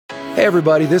Hey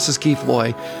everybody, this is Keith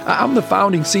Loy. I'm the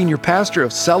founding senior pastor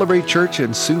of Celebrate Church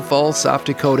in Sioux Falls, South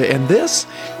Dakota, and this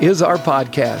is our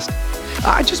podcast.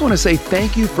 I just want to say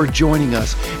thank you for joining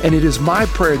us, and it is my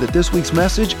prayer that this week's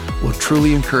message will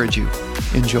truly encourage you.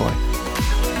 Enjoy.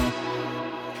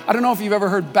 I don't know if you've ever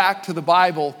heard Back to the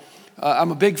Bible. I'm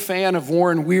a big fan of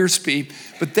Warren Wiersbe,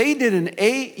 but they did an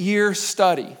 8-year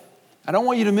study. I don't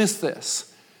want you to miss this.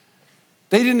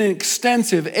 They did an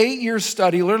extensive 8-year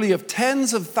study, literally of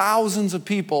tens of thousands of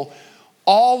people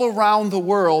all around the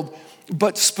world,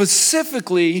 but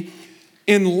specifically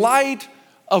in light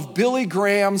of Billy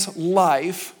Graham's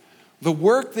life, the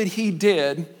work that he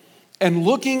did, and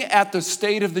looking at the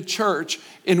state of the church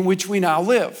in which we now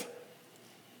live.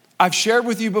 I've shared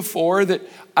with you before that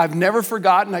I've never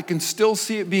forgotten, I can still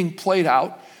see it being played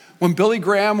out, when Billy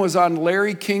Graham was on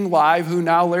Larry King Live, who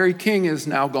now Larry King is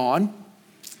now gone,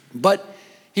 but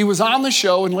he was on the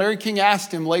show and Larry King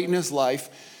asked him late in his life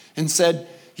and said,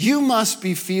 "You must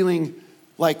be feeling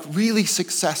like really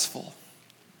successful.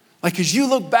 Like as you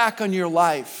look back on your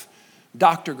life,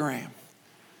 Dr. Graham,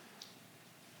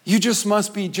 you just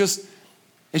must be just,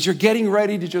 as you're getting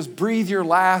ready to just breathe your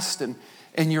last and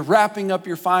you're wrapping up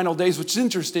your final days," which is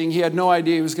interesting. He had no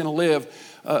idea he was going to live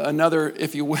another,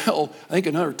 if you will, I think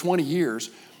another 20 years.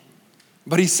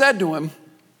 But he said to him,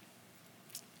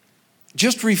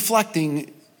 just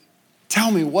reflecting, "Tell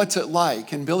me, what's it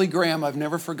like?" And Billy Graham, I've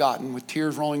never forgotten, with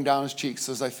tears rolling down his cheeks,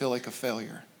 says, "I feel like a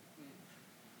failure."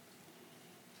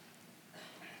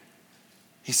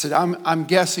 He said, I'm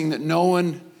guessing that no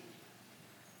one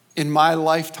in my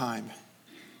lifetime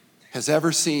has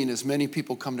ever seen as many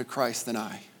people come to Christ than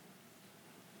I.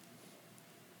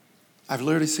 I've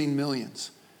literally seen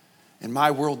millions. And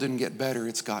my world didn't get better,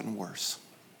 it's gotten worse.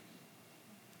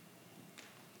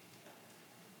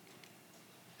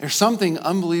 There's something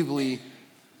unbelievably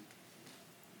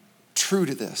true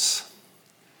to this.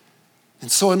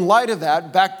 And so in light of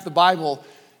that, Back to the Bible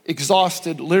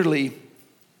exhausted literally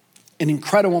an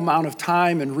incredible amount of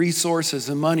time and resources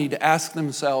and money to ask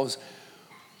themselves,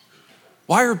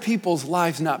 why are people's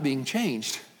lives not being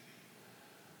changed?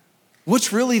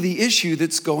 What's really the issue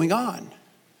that's going on?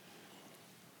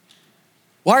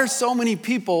 Why are so many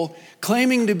people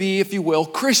claiming to be, if you will,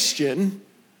 Christian,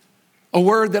 a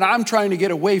word that I'm trying to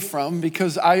get away from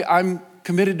because I'm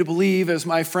committed to believe, as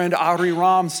my friend Ari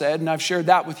Ram said, and I've shared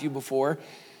that with you before,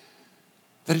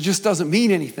 that it just doesn't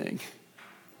mean anything.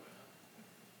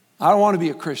 I don't want to be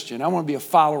a Christian. I want to be a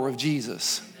follower of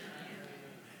Jesus.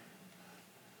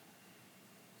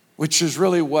 Which is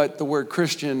really what the word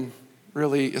Christian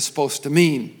really is supposed to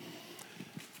mean.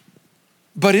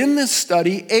 But in this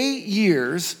study, 8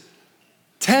 years,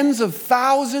 tens of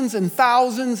thousands and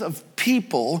thousands of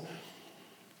people,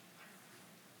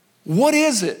 what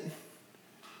is it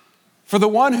for the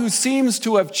one who seems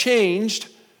to have changed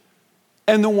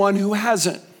and the one who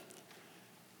hasn't?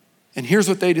 And here's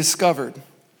what they discovered.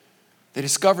 They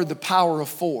discovered the power of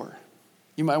 4.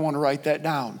 You might want to write that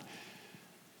down.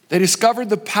 They discovered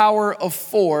the power of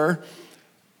 4,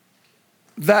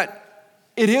 that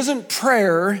it isn't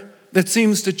prayer that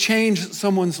seems to change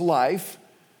someone's life.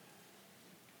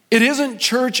 It isn't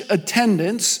church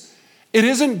attendance. It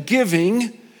isn't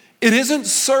giving. It isn't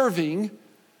serving.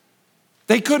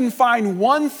 They couldn't find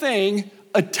one thing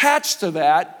attached to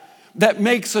that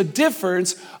makes a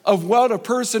difference of what a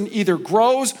person either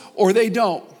grows or they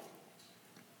don't.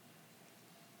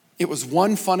 It was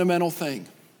one fundamental thing.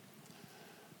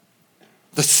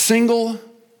 The single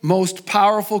most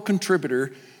powerful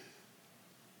contributor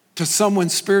to someone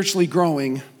spiritually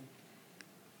growing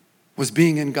was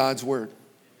being in God's Word.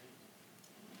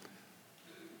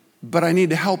 But I need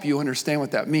to help you understand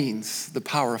what that means, the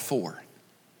power of 4.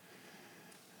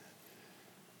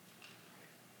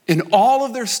 In all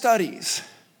of their studies,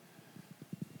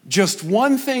 just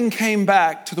one thing came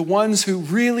back to the ones who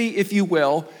really, if you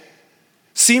will,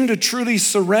 seem to truly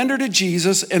surrender to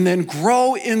Jesus and then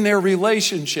grow in their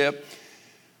relationship.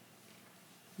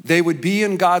 They would be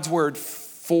in God's Word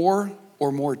 4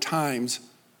 or more times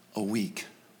a week.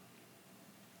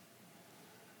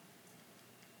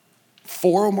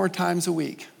 4 or more times a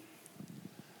week.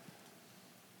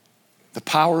 The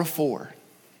power of 4.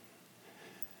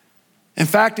 In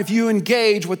fact, if you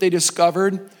engage what they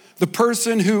discovered, the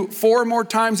person who 4 or more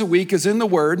times a week is in the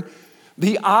Word,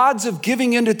 the odds of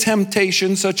giving into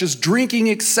temptation, such as drinking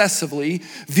excessively,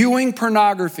 viewing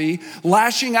pornography,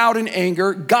 lashing out in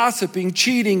anger, gossiping,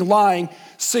 cheating, lying,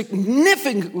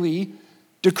 significantly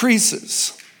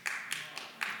decreases.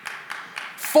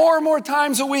 4 more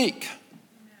times a week.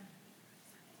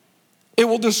 It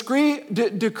will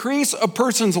decrease a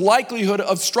person's likelihood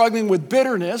of struggling with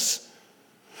bitterness,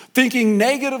 Thinking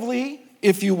negatively,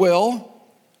 if you will,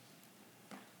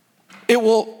 it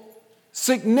will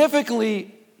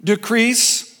significantly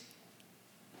decrease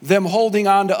them holding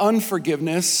on to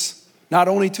unforgiveness, not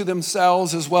only to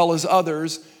themselves as well as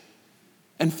others,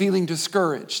 and feeling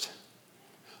discouraged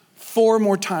 4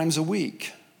 more times a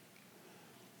week.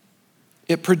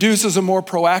 It produces a more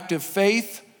proactive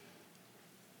faith.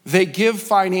 They give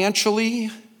financially.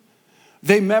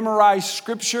 They memorize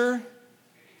scripture.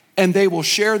 And they will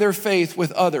share their faith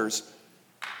with others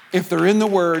if they're in the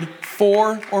Word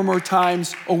 4 or more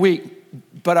times a week.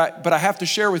 But I have to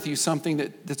share with you something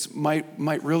that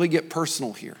might really get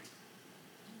personal here.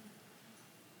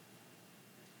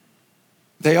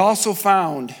 They also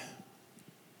found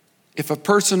if a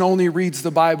person only reads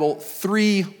the Bible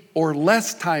 3 or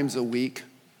less times a week,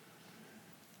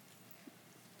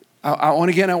 I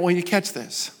want you to catch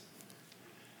this.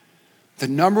 The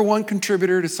number one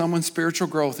contributor to someone's spiritual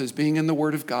growth is being in the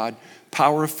Word of God,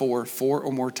 power of 4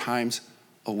 or more times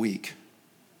a week.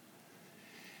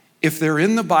 If they're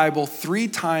in the Bible 3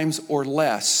 times or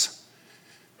less,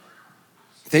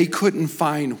 they couldn't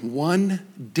find one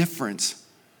difference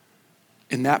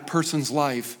in that person's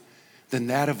life than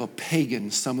that of a pagan,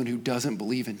 someone who doesn't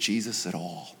believe in Jesus at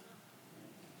all.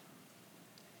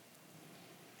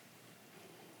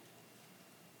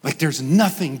 Like there's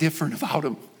nothing different about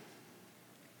them.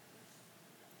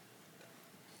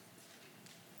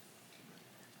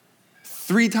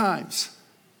 3 times,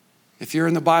 if you're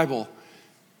in the Bible,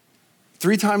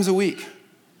 3 times a week,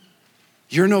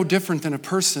 you're no different than a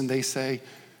person, they say,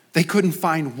 they couldn't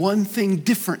find one thing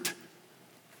different.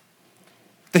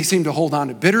 They seem to hold on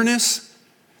to bitterness.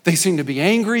 They seem to be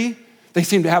angry. They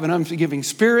seem to have an unforgiving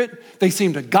spirit. They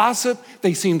seem to gossip.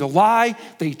 They seem to lie.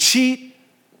 They cheat.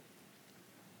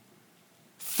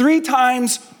 3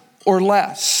 times or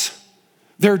less.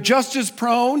 They're just as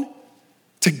prone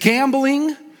to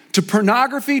gambling, to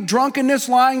pornography, drunkenness,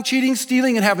 lying, cheating,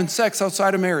 stealing, and having sex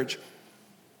outside of marriage.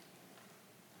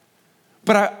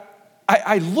 But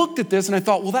I looked at this and I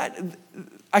thought, well,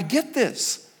 I get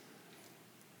this.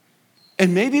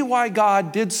 And maybe why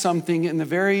God did something in the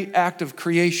very act of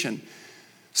creation.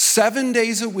 7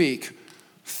 days a week,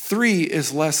 3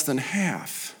 is less than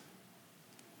half.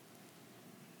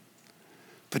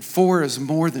 But 4 is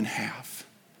more than half.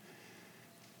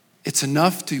 It's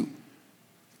enough to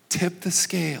tip the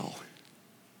scale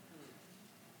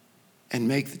and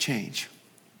make the change.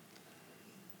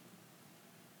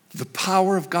 The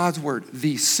power of God's word,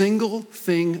 the single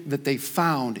thing that they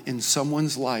found in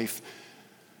someone's life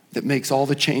that makes all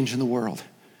the change in the world.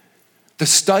 The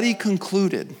study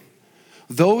concluded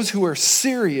those who are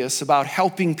serious about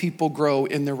helping people grow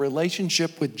in their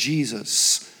relationship with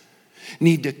Jesus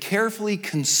need to carefully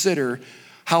consider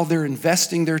how they're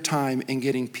investing their time in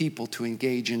getting people to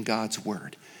engage in God's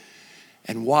word.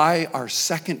 And why our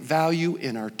second value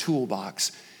in our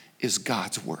toolbox is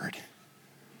God's word.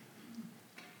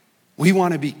 We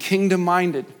want to be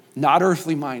kingdom-minded, not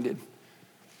earthly-minded.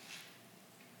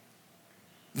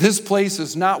 This place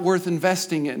is not worth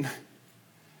investing in,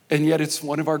 and yet it's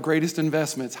one of our greatest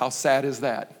investments. How sad is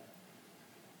that?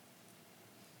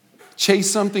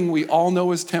 Chase something we all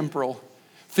know is temporal,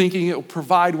 thinking it will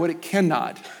provide what it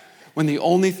cannot, when the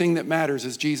only thing that matters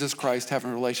is Jesus Christ, having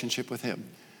a relationship with him.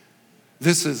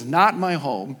 This is not my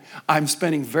home. I'm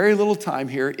spending very little time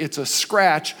here. It's a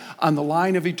scratch on the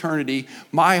line of eternity.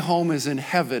 My home is in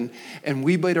heaven, and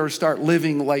we better start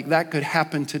living like that could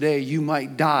happen today. You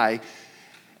might die.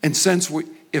 And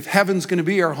if heaven's going to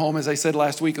be our home, as I said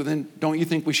last week, then don't you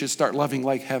think we should start loving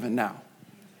like heaven now?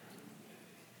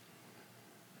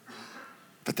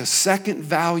 But the second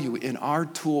value in our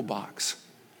toolbox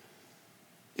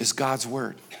is God's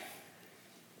word.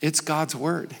 It's God's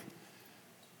word.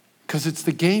 Because it's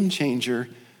the game changer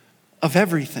of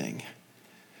everything.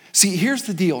 See, here's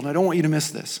the deal, and I don't want you to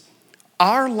miss this.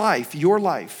 Our life, your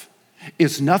life,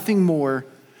 is nothing more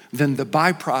than the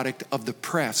byproduct of the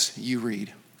press you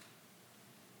read.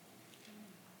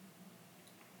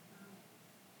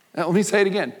 Now, let me say it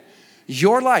again.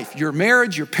 Your life, your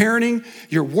marriage, your parenting,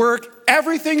 your work,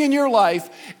 everything in your life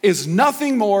is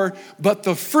nothing more but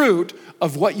the fruit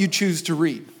of what you choose to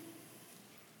read.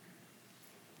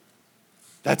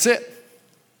 That's it.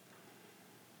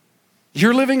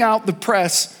 You're living out the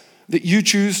press that you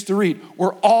choose to read.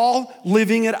 We're all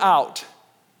living it out,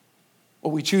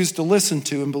 what we choose to listen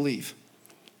to and believe.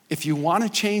 If you want to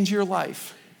change your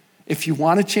life,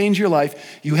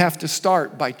 you have to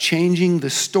start by changing the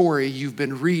story you've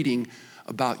been reading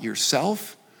about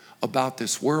yourself, about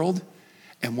this world,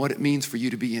 and what it means for you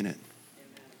to be in it.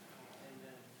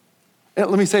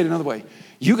 Amen. Let me say it another way.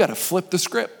 You got to flip the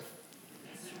script.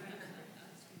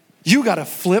 You got to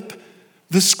flip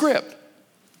the script.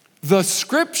 The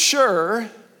scripture,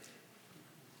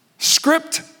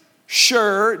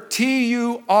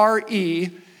 T-U-R-E,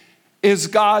 is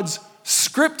God's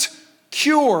script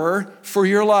cure for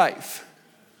your life.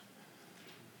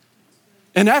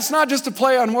 And that's not just a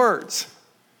play on words.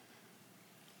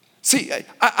 See,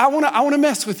 I want to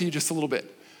mess with you just a little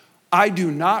bit. I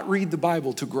do not read the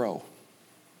Bible to grow.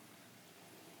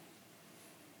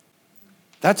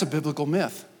 That's a biblical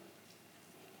myth.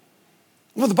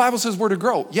 Well, the Bible says we're to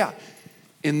grow. Yeah.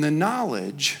 In the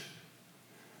knowledge,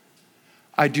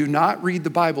 I do not read the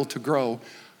Bible to grow.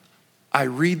 I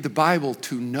read the Bible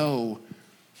to know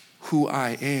who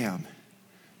I am.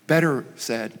 Better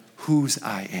said, whose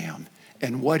I am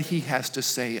and what he has to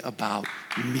say about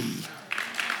me.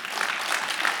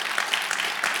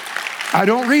 I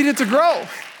don't read it to grow.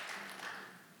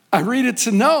 I read it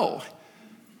to know.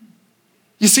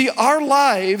 You see, our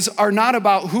lives are not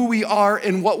about who we are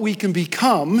and what we can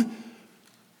become.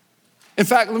 In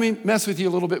fact, let me mess with you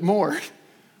a little bit more.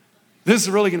 This is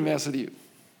really going to mess with you.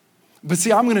 But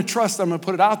see, I'm going to trust, I'm going to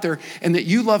put it out there, and that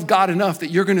you love God enough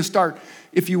that you're going to start,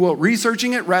 if you will,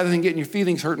 researching it rather than getting your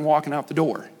feelings hurt and walking out the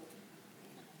door.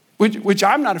 Which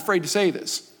I'm not afraid to say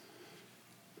this.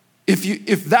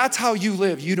 If that's how you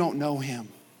live, you don't know him.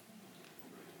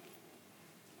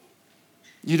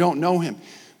 You don't know him.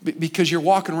 Because you're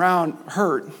walking around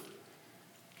hurt,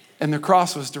 and the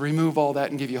cross was to remove all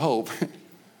that and give you hope.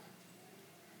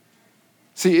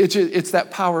 See, it's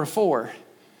that power of four.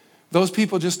 Those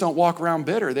people just don't walk around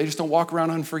bitter. They just don't walk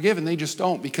around unforgiven. They just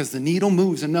don't, because the needle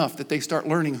moves enough that they start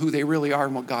learning who they really are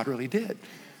and what God really did.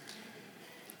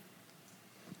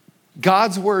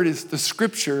 God's word is the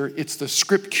scripture. It's the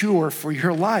script cure for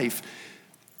your life.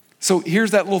 So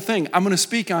here's that little thing. I'm going to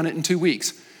speak on it in 2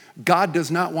 weeks. God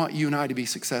does not want you and I to be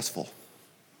successful.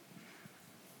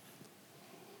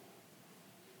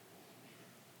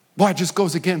 Boy, it just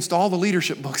goes against all the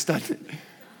leadership books, doesn't it?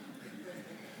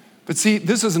 But see,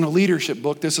 this isn't a leadership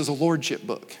book. This is a lordship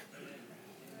book.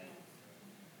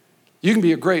 You can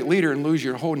be a great leader and lose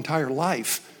your whole entire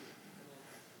life.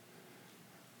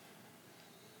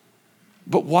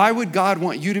 But why would God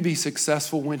want you to be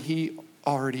successful when he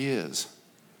already is?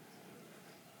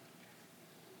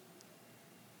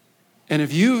 And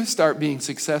if you start being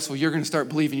successful, you're going to start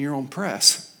believing your own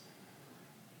press,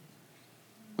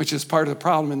 which is part of the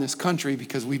problem in this country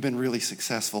because we've been really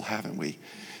successful, haven't we?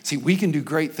 See, we can do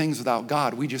great things without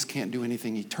God. We just can't do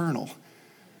anything eternal,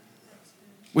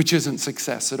 which isn't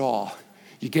success at all.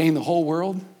 You gain the whole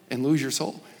world and lose your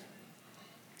soul.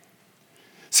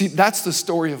 See, that's the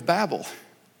story of Babel.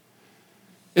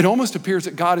 It almost appears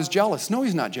that God is jealous. No,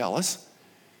 he's not jealous.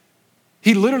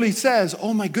 He literally says,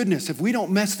 oh my goodness, if we don't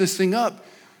mess this thing up,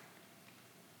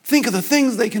 think of the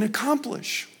things they can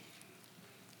accomplish.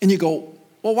 And you go,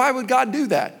 well, why would God do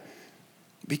that?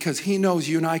 Because he knows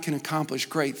you and I can accomplish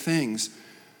great things,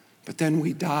 but then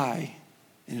we die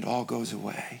and it all goes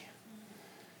away.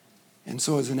 And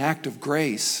so as an act of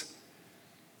grace,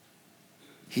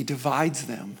 he divides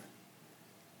them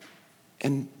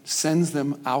and sends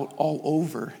them out all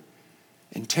over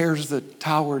and tears the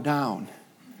tower down.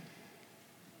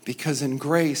 Because in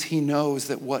grace, he knows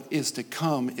that what is to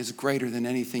come is greater than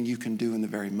anything you can do in the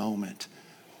very moment.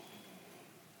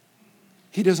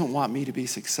 He doesn't want me to be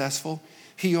successful.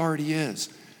 He already is.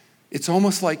 It's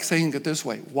almost like saying it this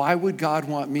way. Why would God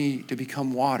want me to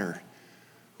become water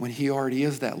when he already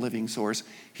is that living source?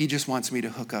 He just wants me to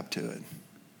hook up to it.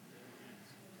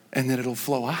 And then it'll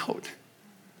flow out.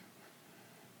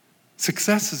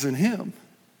 Success is in him.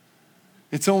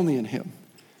 It's only in him.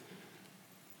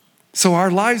 So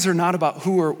our lives are not about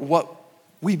who or what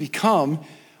we become.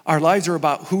 Our lives are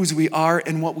about whose we are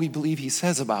and what we believe he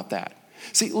says about that.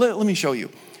 See, let me show you.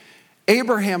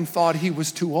 Abraham thought he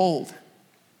was too old.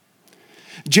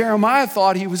 Jeremiah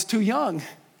thought he was too young.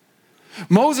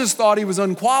 Moses thought he was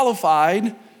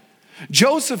unqualified.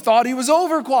 Joseph thought he was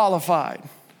overqualified.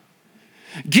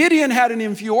 Gideon had an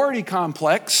inferiority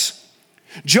complex.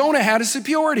 Jonah had a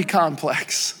superiority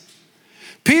complex.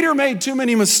 Peter made too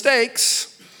many mistakes.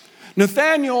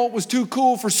 Nathaniel was too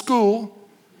cool for school.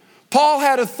 Paul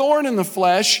had a thorn in the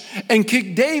flesh, and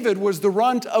King David was the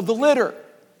runt of the litter.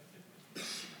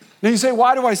 Now you say,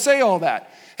 why do I say all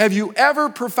that? Have you ever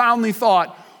profoundly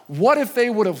thought, what if they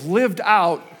would have lived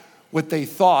out what they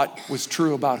thought was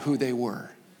true about who they were?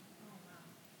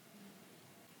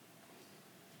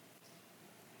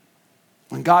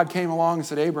 When God came along and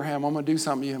said, Abraham, I'm going to do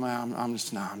something to you, I'm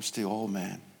just too old,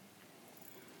 man.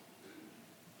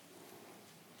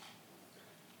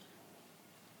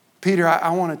 Peter, I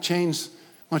want to change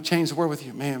the world with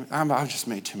you. Man, I've just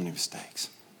made too many mistakes.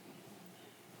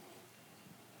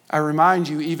 I remind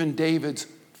you, even David's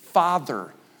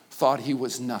father thought he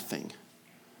was nothing.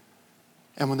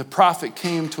 And when the prophet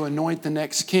came to anoint the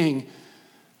next king,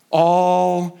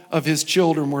 all of his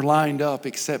children were lined up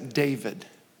except David.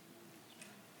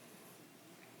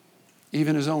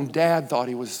 Even his own dad thought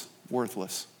he was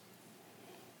worthless.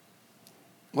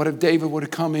 What if David would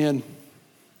have come in?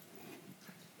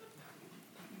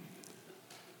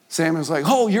 Samuel's like,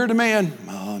 oh, you're the man.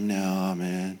 Oh, no,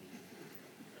 man.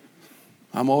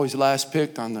 I'm always last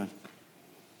picked on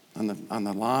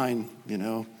the line, you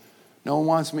know. No one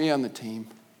wants me on the team.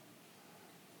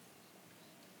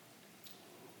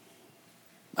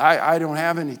 I don't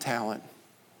have any talent.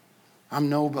 I'm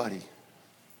nobody.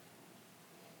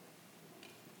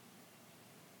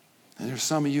 And there's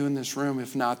some of you in this room,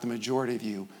 if not the majority of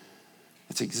you,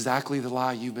 it's exactly the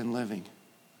lie you've been living.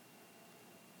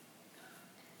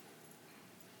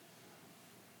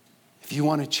 If you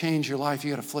want to change your life, you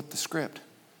got to flip the script.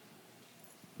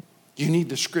 You need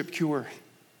the scripture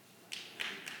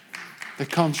that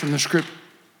comes from the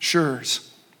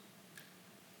scriptures.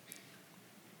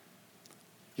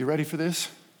 You ready for this?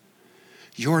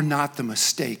 You're not the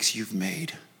mistakes you've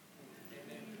made.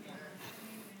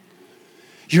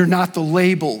 You're not the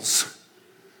labels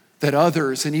that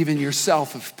others and even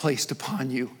yourself have placed upon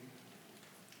you.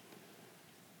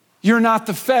 You're not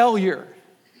the failure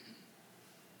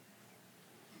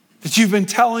that you've been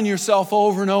telling yourself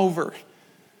over and over.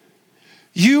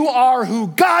 You are who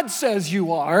God says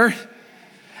you are,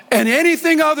 and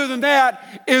anything other than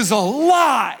that is a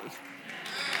lie.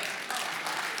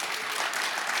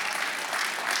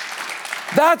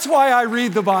 That's why I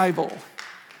read the Bible.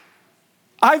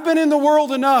 I've been in the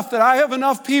world enough that I have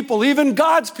enough people, even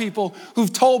God's people,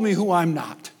 who've told me who I'm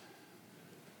not.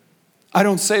 I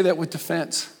don't say that with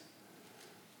defense.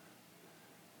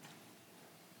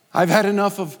 I've had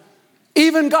enough of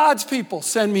even God's people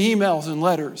send me emails and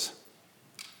letters.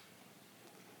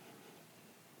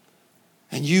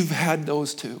 And you've had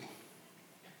those too.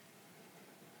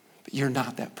 But you're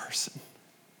not that person.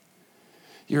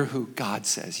 You're who God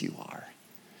says you are.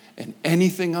 And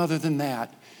anything other than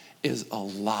that is a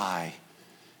lie.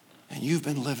 And you've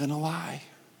been living a lie.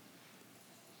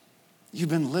 You've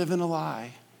been living a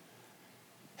lie.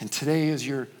 And today is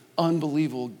your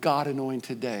unbelievable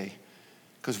God-anointed day,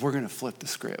 because we're going to flip the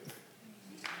script.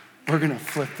 We're going to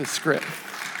flip the script.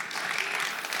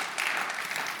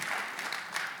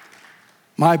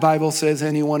 My Bible says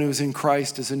anyone who's in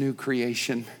Christ is a new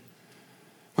creation.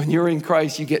 When you're in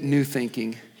Christ, you get new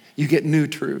thinking. You get new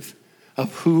truth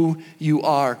of who you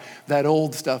are. That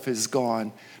old stuff is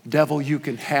gone. Devil, you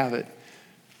can have it.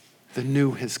 The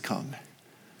new has come.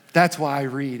 That's why I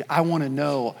read. I want to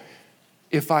know.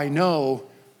 If I know,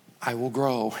 I will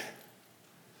grow.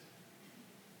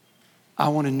 I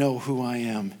want to know who I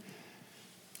am.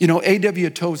 You know,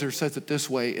 A.W. Tozer says it this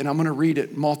way, and I'm going to read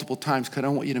it multiple times because I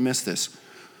don't want you to miss this.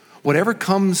 Whatever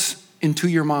comes into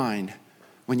your mind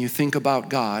when you think about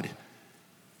God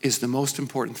is the most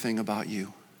important thing about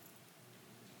you.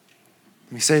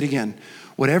 Let me say it again.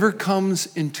 Whatever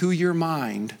comes into your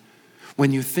mind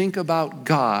when you think about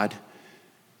God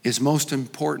is most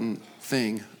important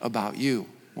thing about you.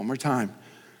 One more time.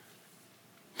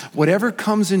 Whatever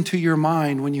comes into your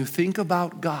mind when you think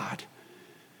about God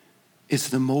is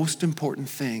the most important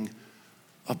thing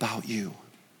about you.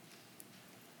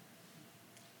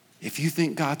 If you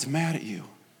think God's mad at you,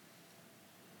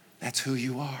 that's who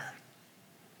you are.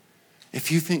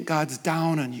 If you think God's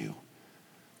down on you,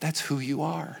 that's who you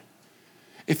are.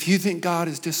 If you think God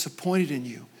is disappointed in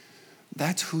you,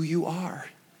 that's who you are.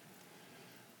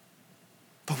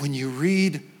 But when you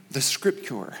read the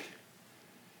scripture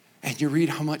and you read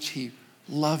how much he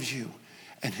loves you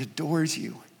and adores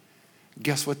you,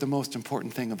 guess what the most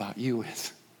important thing about you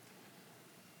is?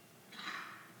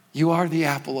 You are the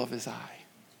apple of his eye.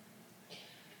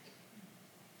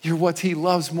 You're what he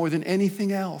loves more than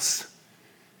anything else.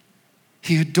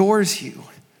 He adores you.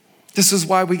 This is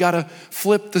why we got to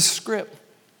flip the script.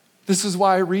 This is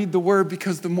why I read the word,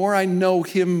 because the more I know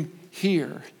him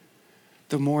here,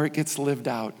 the more it gets lived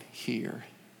out here.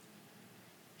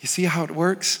 You see how it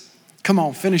works? Come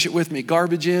on, finish it with me.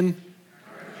 Garbage in.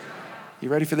 You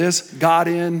ready for this? God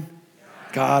in,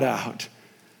 God out.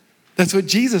 That's what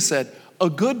Jesus said. A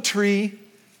good tree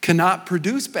cannot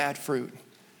produce bad fruit,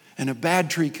 and a bad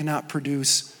tree cannot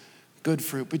produce good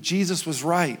fruit. But Jesus was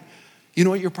right. You know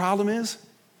what your problem is?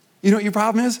 You know what your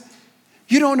problem is?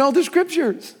 You don't know the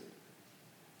scriptures.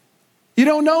 You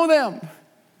don't know them.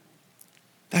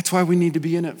 That's why we need to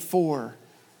be in it 4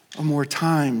 or more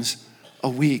times a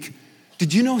week.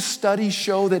 Did you know studies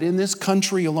show that in this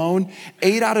country alone,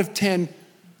 8 out of 10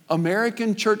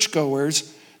 American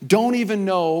churchgoers don't even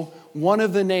know one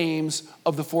of the names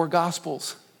of the 4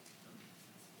 Gospels.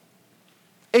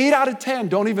 8 out of 10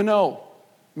 don't even know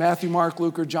Matthew, Mark,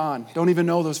 Luke, or John. Don't even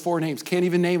know those 4 names. Can't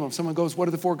even name them. Someone goes, what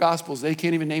are the 4 Gospels? They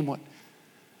can't even name one.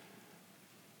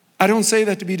 I don't say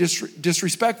that to be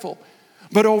disrespectful,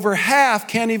 but over half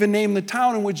can't even name the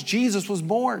town in which Jesus was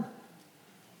born.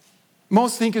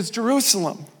 Most think it's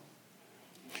Jerusalem.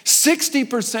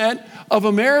 60% of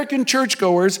American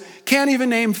churchgoers can't even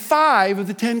name 5 of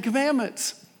the 10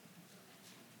 commandments.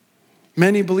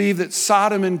 Many believe that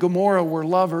Sodom and Gomorrah were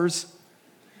lovers,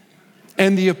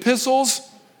 and the epistles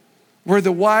were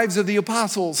the wives of the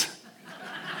apostles.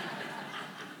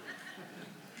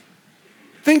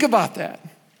 Think about that.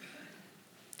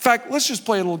 In fact, let's just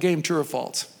play a little game, true or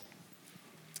false.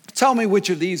 Tell me which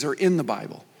of these are in the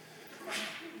Bible.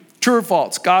 True or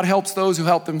false? God helps those who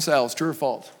help themselves. True or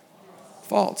false?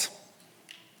 False.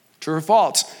 True or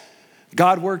false?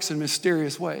 God works in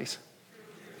mysterious ways.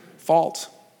 False.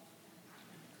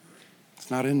 It's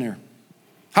not in there.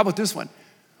 How about this one?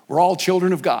 We're all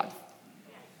children of God.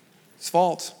 It's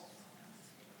false.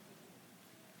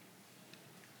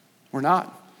 We're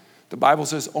not. The Bible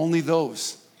says only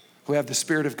those who have the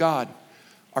Spirit of God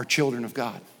are children of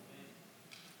God.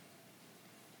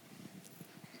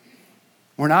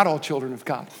 We're not all children of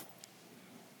God.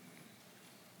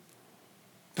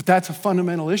 But that's a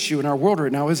fundamental issue in our world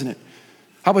right now, isn't it?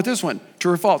 How about this one?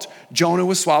 True or false? Jonah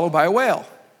was swallowed by a whale.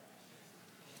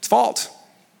 It's false.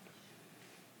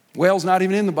 Whale's not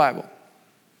even in the Bible.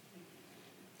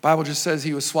 The Bible just says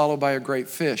he was swallowed by a great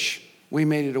fish. We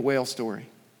made it a whale story.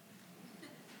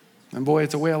 And boy,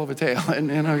 it's a whale of a tale. And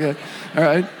okay, all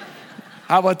right.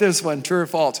 How about this one? True or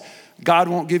false? God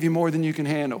won't give you more than you can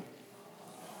handle.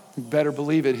 You better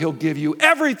believe it. He'll give you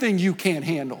everything you can't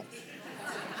handle.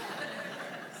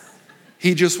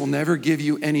 He just will never give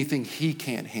you anything he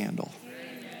can't handle.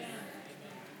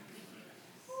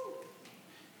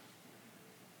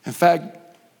 In fact,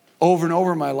 over and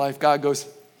over in my life, God goes,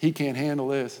 he can't handle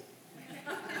this.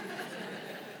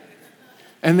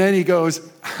 And then he goes,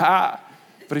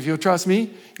 but if you'll trust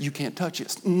me, you can't touch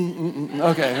this. Okay,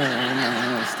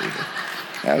 no, stupid.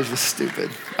 That was just stupid.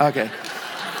 Okay.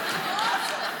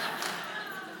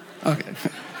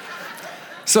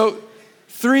 So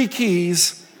 3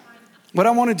 keys. What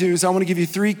I want to do is I want to give you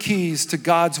 3 keys to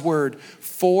God's word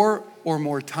 4 or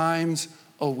more times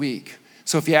a week.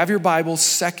 So if you have your Bible,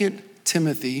 2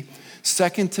 Timothy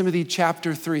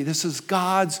chapter 3. This is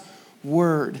God's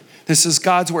word. This is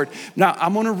God's word. Now,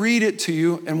 I'm going to read it to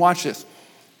you, and watch this.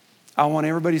 I want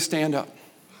everybody to stand up.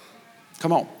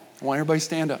 Come on. I want everybody to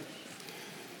stand up.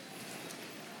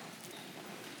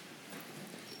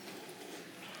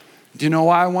 Do you know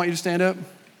why I want you to stand up?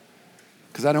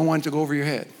 Because I don't want it to go over your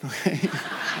head. Okay?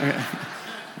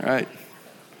 All right.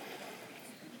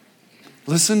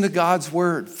 Listen to God's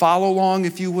word. Follow along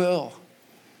if you will.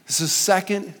 This is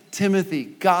 2 Timothy,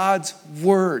 God's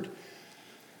word.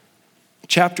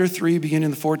 Chapter 3,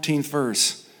 beginning the 14th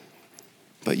verse.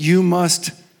 But you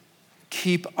must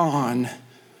keep on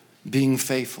being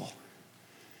faithful.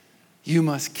 You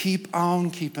must keep on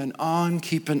keeping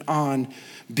on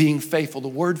being faithful. The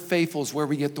word faithful is where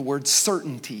we get the word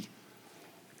certainty.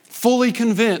 Fully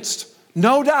convinced,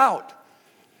 no doubt.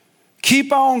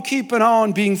 Keep on keeping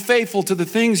on being faithful to the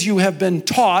things you have been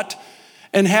taught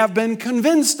and have been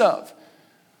convinced of.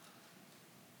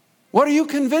 What are you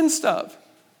convinced of?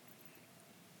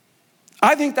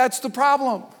 I think that's the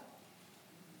problem.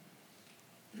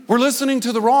 We're listening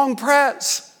to the wrong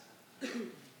press.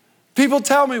 People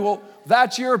tell me, well,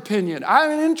 that's your opinion.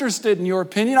 I'm interested in your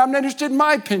opinion. I'm not interested in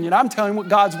my opinion. I'm telling you what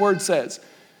God's word says.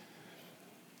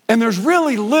 And there's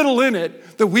really little in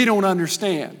it that we don't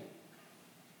understand.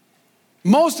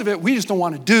 Most of it we just don't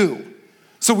want to do.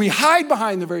 So we hide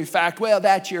behind the very fact, well,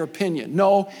 that's your opinion.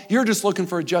 No, you're just looking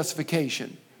for a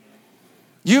justification.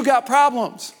 You got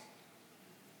problems.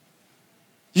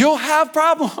 You'll have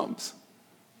problems.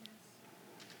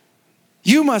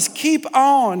 You must keep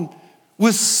on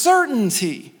with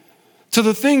certainty to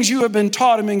the things you have been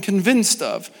taught and been convinced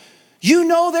of. You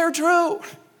know they're true.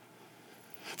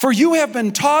 For you have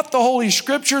been taught the Holy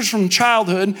Scriptures from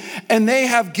childhood, and they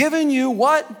have given you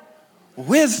what?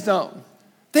 Wisdom.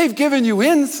 They've given you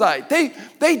insight.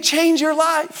 They change your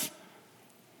life.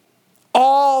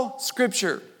 All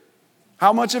Scripture.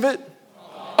 How much of it?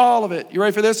 All of it. You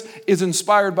ready for this? Is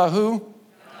inspired by who?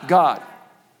 God.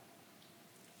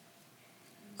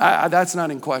 That's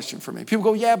not in question for me. People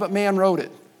go, yeah, but man wrote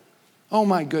it. Oh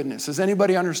my goodness. Has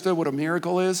anybody understood what a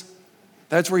miracle is?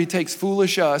 That's where he takes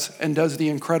foolish us and does the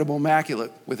incredible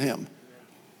immaculate with him.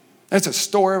 That's a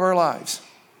story of our lives.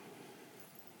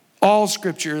 All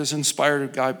scripture is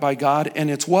inspired by God, and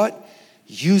it's what?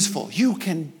 Useful. You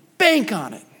can bank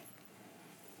on it.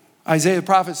 Isaiah the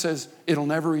prophet says it'll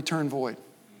never return void.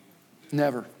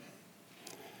 Never.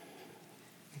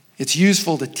 It's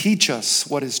useful to teach us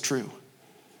what is true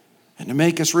and to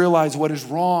make us realize what is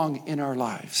wrong in our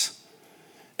lives.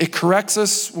 It corrects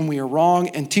us when we are wrong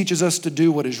and teaches us to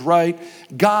do what is right.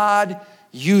 God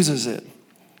uses it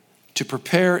to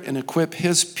prepare and equip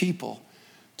his people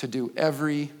to do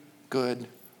every good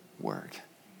work.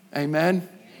 Amen?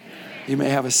 You may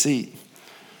have a seat.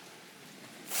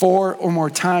 4 or more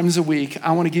times a week,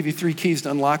 I want to give you 3 keys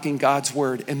to unlocking God's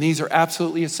word. And these are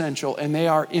absolutely essential, and they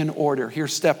are in order.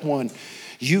 Here's step 1.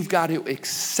 You've got to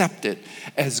accept it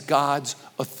as God's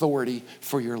authority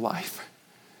for your life.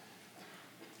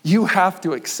 You have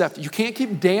to accept it. You can't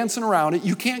keep dancing around it.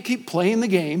 You can't keep playing the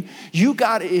game. You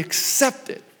got to accept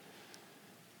it.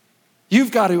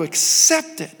 You've got to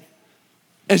accept it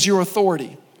as your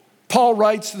authority. Paul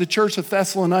writes to the church of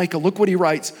Thessalonica, look what he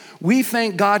writes. We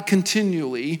thank God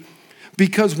continually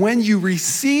because when you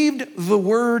received the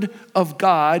word of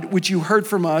God, which you heard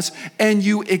from us, and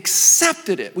you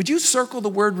accepted it. Would you circle the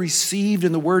word received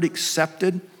and the word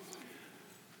accepted?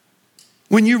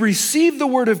 When you received the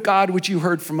word of God, which you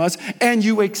heard from us, and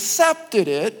you accepted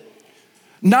it,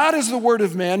 not as the word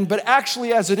of men, but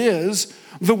actually as it is,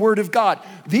 the word of God.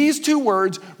 These 2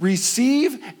 words,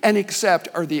 receive and accept,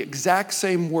 are the exact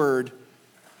same word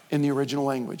in the original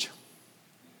language.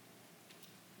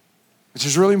 Which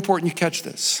is really important you catch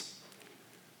this.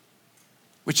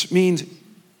 Which means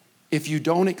if you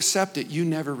don't accept it, you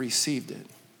never received it.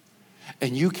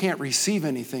 And you can't receive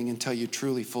anything until you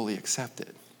truly, fully accept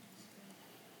it.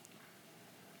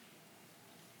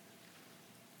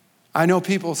 I know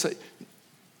people say,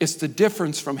 it's the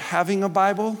difference from having a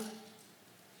Bible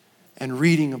and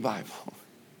reading a Bible.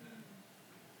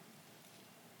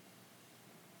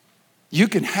 You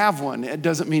can have one, it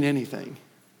doesn't mean anything.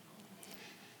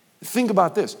 Think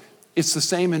about this. It's the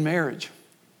same in marriage.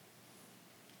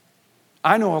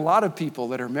 I know a lot of people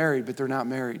that are married, but they're not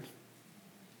married.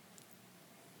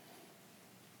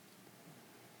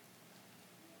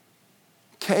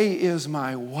 Kay is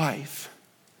my wife.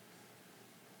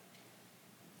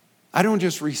 I don't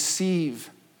just receive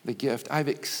the gift, I've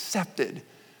accepted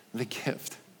the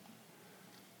gift.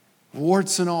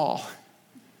 Warts and all.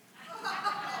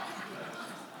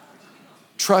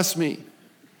 Trust me,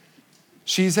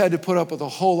 she's had to put up with a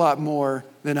whole lot more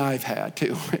than I've had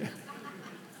to.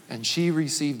 And she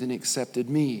received and accepted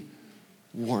me,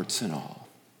 warts and all.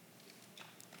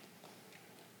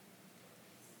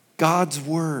 God's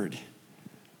word.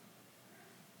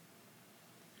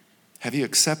 Have you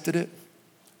accepted it?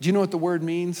 Do you know what the word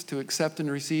means, to accept and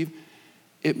receive?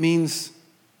 It means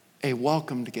a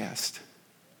welcomed guest.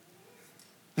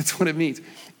 That's what it means.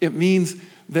 It means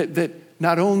that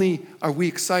not only are we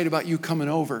excited about you coming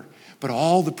over, but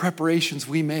all the preparations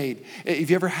we made.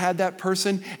 Have you ever had that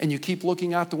person and you keep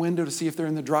looking out the window to see if they're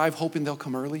in the drive, hoping they'll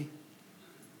come early?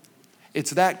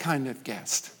 It's that kind of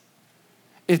guest.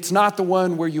 It's not the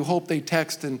one where you hope they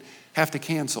text and have to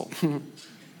cancel.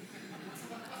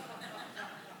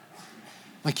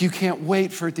 Like you can't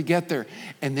wait for it to get there.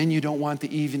 And then you don't want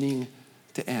the evening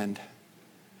to end.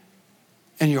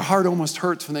 And your heart almost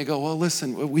hurts when they go, well,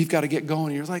 listen, we've got to get going.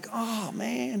 And you're like, oh,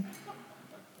 man.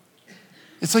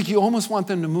 It's like you almost want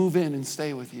them to move in and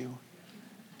stay with you.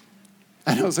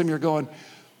 I know some of you are going,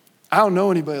 I don't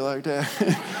know anybody like that.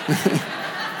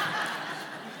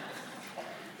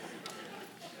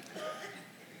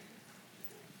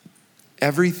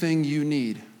 Everything you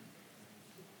need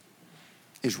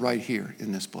is right here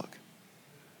in this book.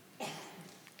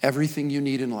 Everything you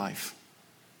need in life.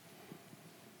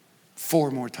 4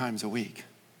 more times a week.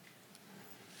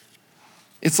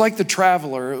 It's like the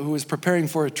traveler who was preparing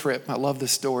for a trip. I love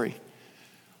this story.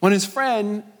 When his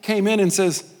friend came in and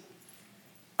says,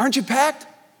 aren't you packed?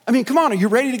 I mean, come on, are you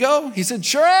ready to go? He said,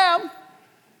 sure am.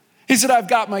 He said, I've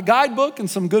got my guidebook and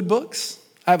some good books.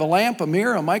 I have a lamp, a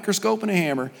mirror, a microscope, and a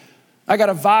hammer. I got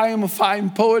a volume of fine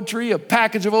poetry, a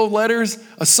package of old letters,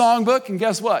 a songbook, and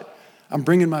guess what? I'm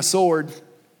bringing my sword.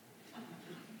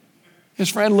 His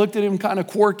friend looked at him kind of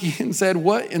quirky and said,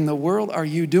 what in the world are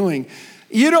you doing?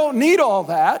 You don't need all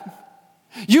that.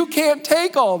 You can't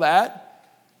take all that,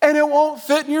 and it won't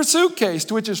fit in your suitcase.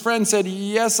 To which his friend said,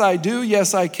 yes, I do,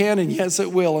 yes, I can, and yes,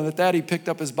 it will. And at that, he picked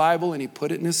up his Bible and he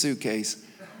put it in his suitcase.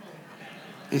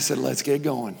 He said, let's get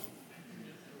going.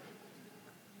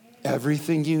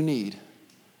 Everything you need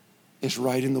is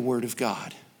right in the Word of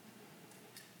God.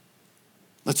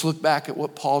 Let's look back at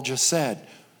what Paul just said.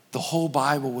 The whole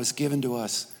Bible was given to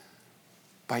us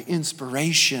by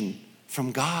inspiration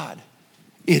from God.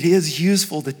 It is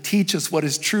useful to teach us what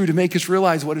is true, to make us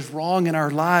realize what is wrong in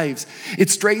our lives. It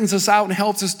straightens us out and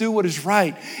helps us do what is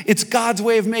right. It's God's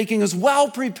way of making us well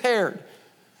prepared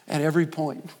at every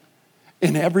point,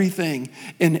 in everything,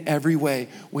 in every way.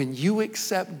 When you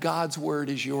accept God's word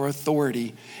as your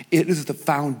authority, it is the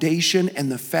foundation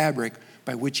and the fabric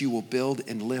by which you will build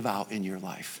and live out in your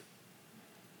life.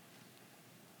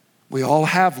 We all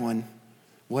have one.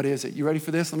 What is it? You ready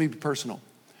for this? Let me be personal.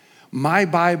 My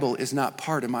Bible is not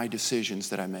part of my decisions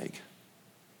that I make.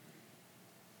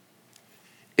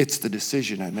 It's the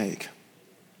decision I make.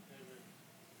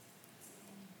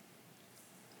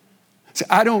 See,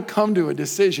 I don't come to a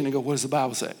decision and go, what does the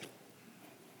Bible say?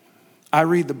 I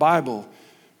read the Bible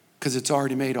because it's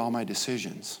already made all my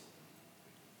decisions.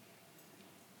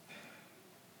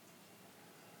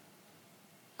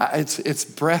 It's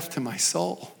breath to my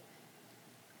soul.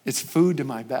 It's food to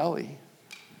my belly.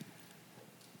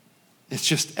 It's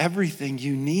just everything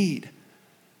you need.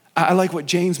 I like what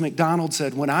James MacDonald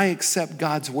said. When I accept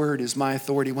God's word as my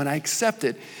authority, when I accept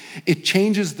it, it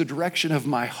changes the direction of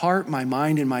my heart, my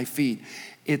mind, and my feet.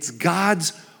 It's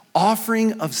God's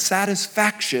offering of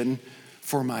satisfaction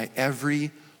for my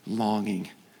every longing.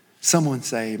 Someone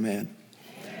say amen.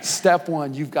 Amen. Step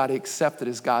one, you've got to accept it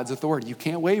as God's authority. You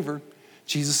can't waver.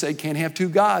 Jesus said, can't have two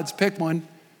gods. Pick one.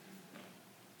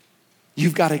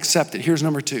 You've got to accept it. Here's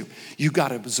number two. You've got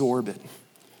to absorb it.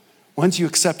 Once you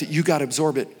accept it, you've got to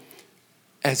absorb it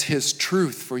as his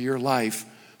truth for your life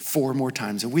 4 more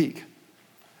times a week.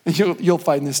 And you'll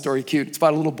find this story cute. It's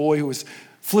about a little boy who was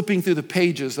flipping through the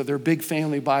pages of their big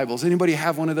family Bibles. Anybody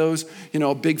have one of those?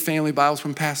 Big family Bibles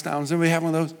from passed down. Does anybody have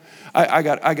one of those? I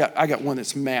got one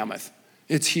that's mammoth.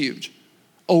 It's huge.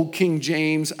 Old King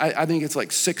James, I think it's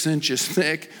like 6 inches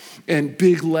thick and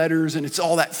big letters, and it's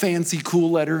all that fancy, cool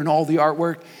letter and all the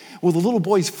artwork. Well, the little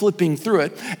boy's flipping through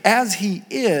it. As he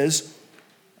is,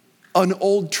 an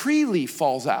old tree leaf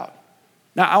falls out.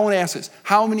 Now, I want to ask this.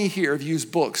 How many here have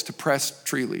used books to press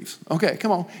tree leaves? Okay,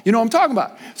 come on. You know what I'm talking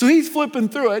about. So he's flipping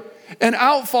through it, and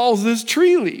out falls this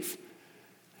tree leaf.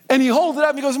 And he holds it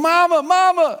up and he goes, Mama,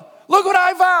 Mama, look what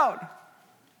I found.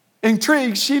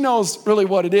 Intrigued, she knows really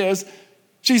what it is.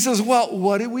 She says, well,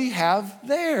 what do we have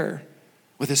there?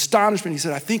 With astonishment, he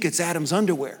said, I think it's Adam's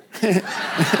underwear.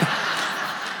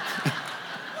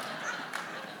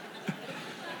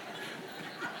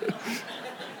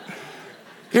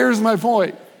 Here's my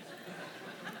point.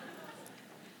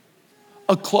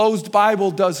 A closed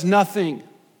Bible does nothing.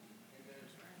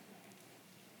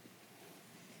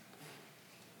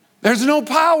 There's no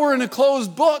power in a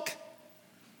closed book.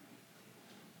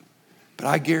 But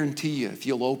I guarantee you, if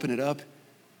you'll open it up,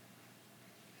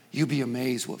 you'll be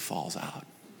amazed what falls out.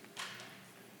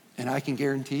 And I can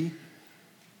guarantee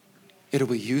it'll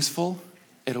be useful,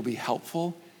 it'll be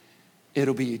helpful,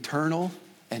 it'll be eternal,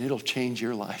 and it'll change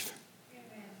your life.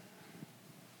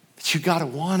 But you got to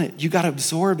want it. You got to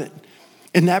absorb it.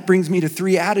 And that brings me to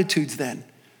 3 attitudes then.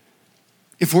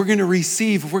 If we're going to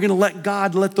receive, if we're going to let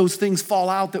God let those things fall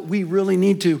out that we really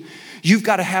need to, you've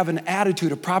got to have an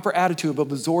attitude, a proper attitude of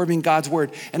absorbing God's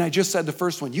word. And I just said the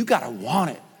first one, you got to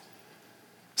want it.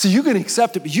 So you can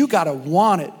accept it, but you got to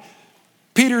want it.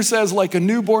 Peter says, like a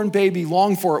newborn baby,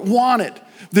 long for it. Want it.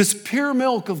 This pure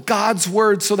milk of God's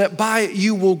word so that by it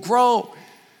you will grow.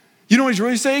 You know what he's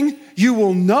really saying? You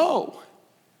will know.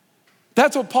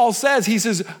 That's what Paul says. He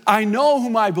says, I know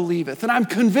whom I believeth, and I'm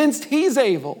convinced he's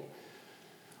able.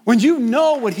 When you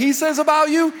know what he says about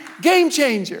you, game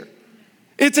changer.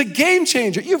 It's a game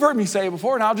changer. You've heard me say it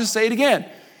before, and I'll just say it again.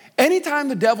 Anytime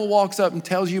the devil walks up and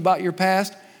tells you about your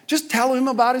past, just tell him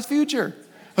about his future,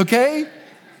 okay?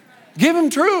 Give him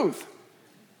truth.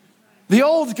 The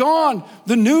old's gone,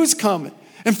 the new's coming.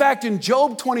 In fact, in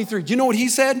Job 23, do you know what he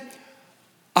said?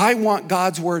 I want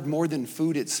God's word more than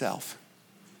food itself.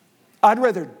 I'd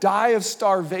rather die of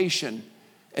starvation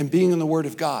and being in the word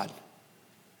of God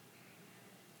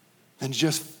than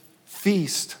just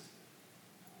feast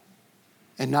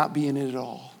and not be in it at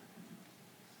all.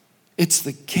 It's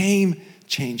the game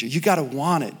changer. You got to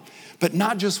want it. But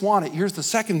not just want it. Here's the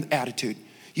second attitude.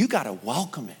 You got to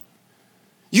welcome it.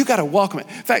 You got to welcome it.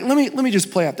 In fact, let me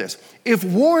just play out this. If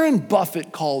Warren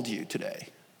Buffett called you today,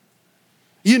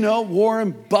 you know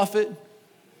Warren Buffett,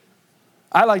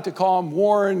 I like to call him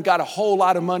Warren got a whole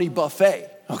lot of money buffet,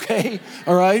 okay?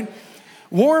 All right?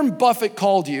 Warren Buffett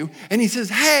called you and he says,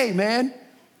 hey man,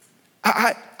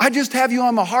 I just have you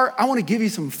on my heart. I want to give you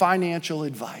some financial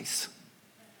advice.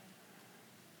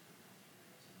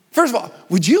 First of all,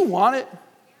 would you want it?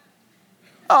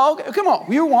 Oh, okay, come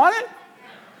on. You want it?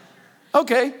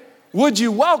 Okay. Would you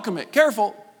welcome it?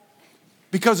 Careful.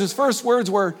 Because his first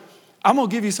words were, I'm going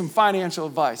to give you some financial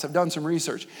advice. I've done some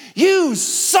research. You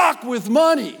suck with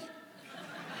money.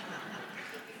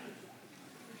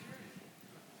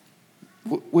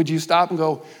 Would you stop and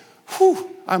go, whew,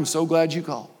 I'm so glad you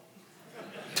called.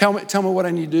 Tell me what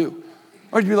I need to do.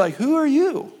 Or you'd be like, who are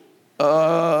you?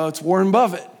 It's Warren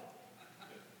Buffett.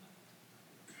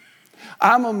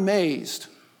 I'm amazed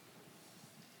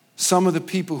some of the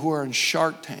people who are in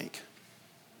Shark Tank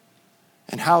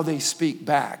and how they speak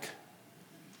back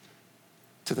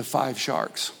to the 5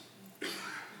 sharks.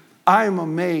 I am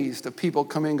amazed that people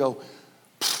come in and go,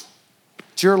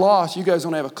 it's your loss. You guys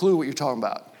don't have a clue what you're talking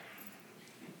about.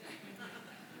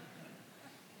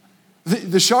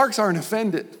 The sharks aren't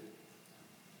offended.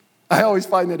 I always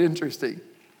find that interesting.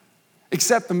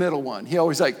 Except the middle one. He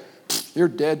always like, you're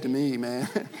dead to me, man.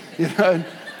 You know?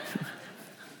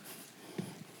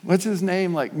 What's his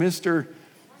name? Like Mr.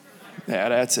 Yeah,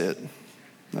 that's it.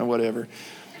 No, whatever.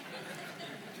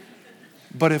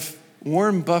 But if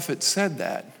Warren Buffett said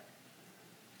that,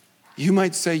 you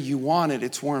might say you want it,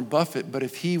 it's Warren Buffett, but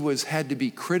if he had to be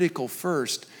critical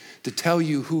first to tell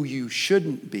you who you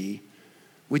shouldn't be,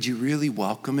 would you really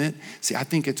welcome it? See, I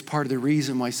think it's part of the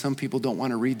reason why some people don't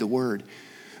want to read the Word.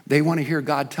 They want to hear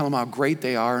God tell them how great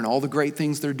they are and all the great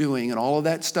things they're doing and all of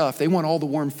that stuff. They want all the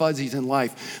warm fuzzies in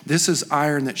life. This is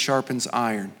iron that sharpens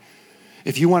iron.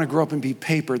 If you want to grow up and be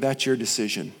paper, that's your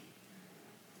decision.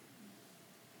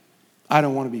 I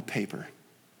don't want to be paper.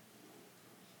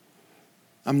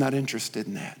 I'm not interested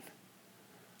in that.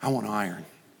 I want iron.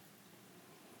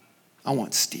 I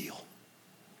want steel.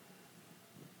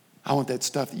 I want that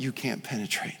stuff that you can't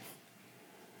penetrate.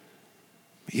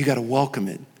 But you got to welcome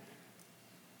it.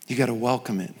 You got to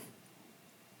welcome it.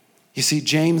 You see,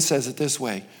 James says it this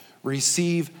way: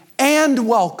 receive and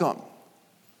welcome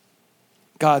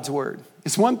God's word.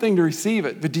 It's one thing to receive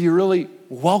it, but do you really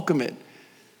welcome it?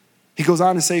 He goes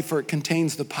on to say, for it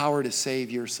contains the power to save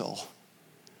your soul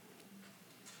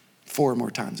 4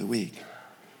 more times a week.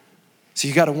 So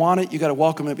you got to want it, you got to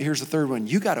welcome it, but here's the third one: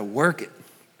 you got to work it.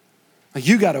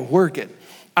 You got to work it.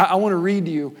 I want to read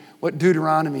to you what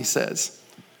Deuteronomy says.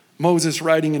 Moses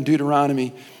writing in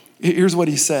Deuteronomy, here's what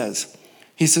he says.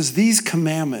 He says, these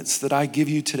commandments that I give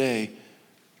you today,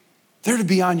 they're to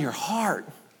be on your heart.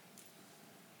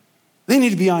 They need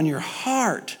to be on your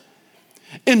heart.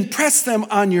 Impress them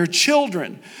on your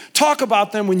children. Talk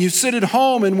about them when you sit at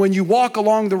home and when you walk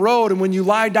along the road and when you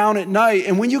lie down at night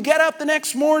and when you get up the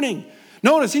next morning.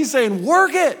 Notice he's saying,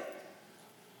 work it.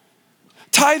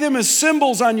 Tie them as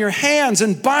symbols on your hands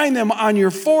and bind them on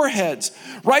your foreheads.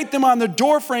 Write them on the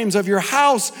doorframes of your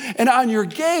house and on your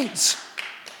gates.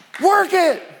 Work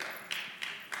it.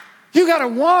 You got to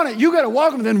want it. You got to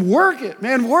welcome it. Then work it,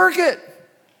 man. Work it.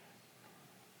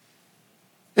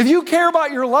 If you care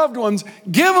about your loved ones,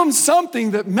 give them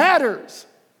something that matters.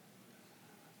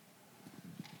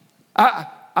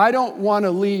 I don't want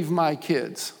to leave my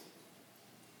kids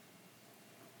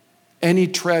any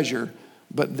treasure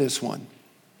but this one.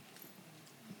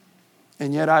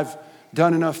 And yet I've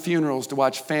done enough funerals to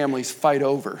watch families fight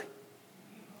over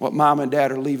what mom and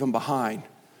dad are leaving behind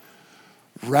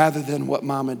rather than what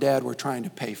mom and dad were trying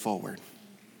to pay forward.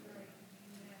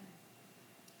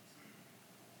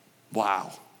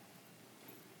 Wow.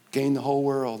 Gain the whole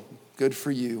world. Good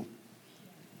for you.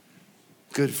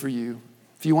 Good for you.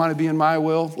 If you want to be in my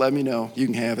will, let me know. You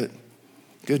can have it.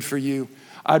 Good for you.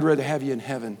 I'd rather have you in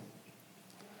heaven.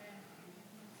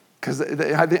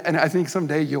 And I think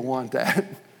someday you'll want that.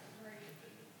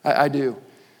 I do.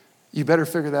 You better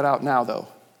figure that out now, though.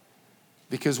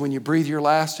 Because when you breathe your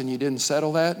last and you didn't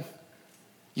settle that,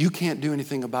 you can't do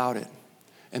anything about it.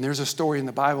 And there's a story in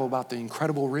the Bible about the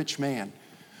incredible rich man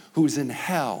who's in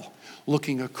hell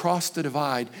looking across the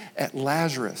divide at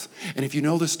Lazarus. And if you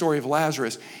know the story of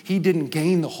Lazarus, he didn't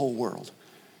gain the whole world.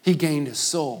 He gained his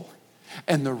soul.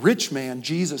 And the rich man,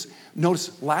 Jesus,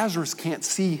 notice Lazarus can't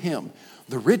see him.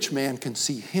 The rich man can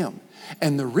see him.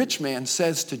 And the rich man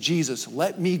says to Jesus,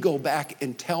 let me go back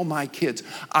and tell my kids,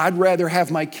 I'd rather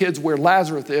have my kids where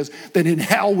Lazarus is than in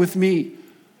hell with me.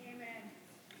 Amen.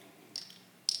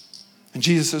 And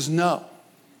Jesus says, no.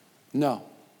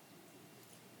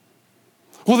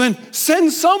 Well, then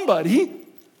send somebody.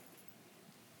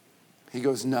 He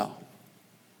goes, no.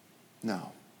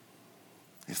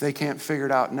 If they can't figure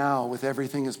it out now with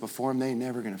everything that's before them, they ain't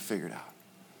never going to figure it out.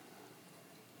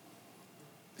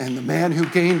 And the man who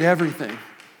gained everything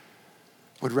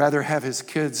would rather have his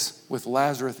kids with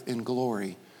Lazarus in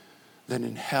glory than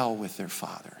in hell with their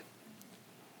father.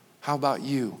 How about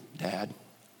you, Dad?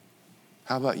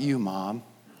 How about you, Mom?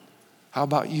 How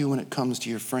about you when it comes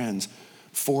to your friends?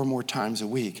 4 more times a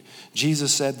week.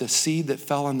 Jesus said the seed that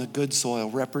fell on the good soil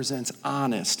represents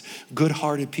honest,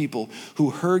 good-hearted people who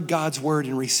heard God's word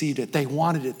and received it. They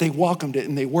wanted it, they welcomed it,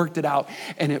 and they worked it out,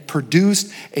 and it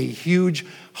produced a huge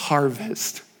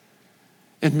harvest.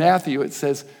 In Matthew, it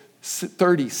says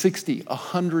 30, 60,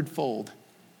 100-fold.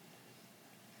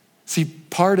 See,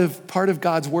 part of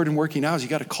God's word and working out is you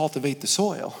got to cultivate the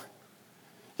soil.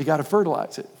 You got to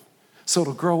fertilize it so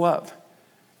it'll grow up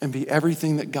and be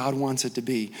everything that God wants it to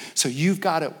be. So you've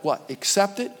got to what?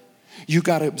 Accept it. You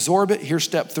got to absorb it. Here's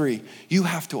step 3. You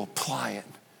have to apply it.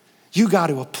 You got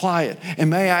to apply it. And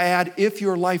may I add, if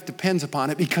your life depends upon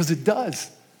it, because it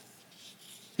does.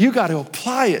 You got to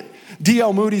apply it.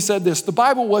 D.L. Moody said this, the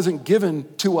Bible wasn't given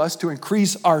to us to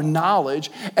increase our knowledge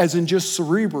as in just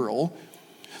cerebral.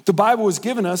 The Bible was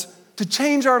given us to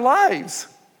change our lives.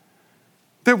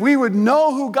 That we would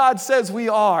know who God says we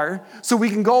are so we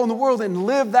can go in the world and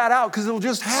live that out because it'll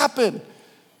just happen.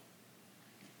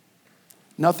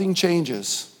 Nothing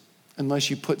changes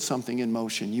unless you put something in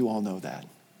motion. You all know that.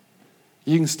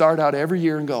 You can start out every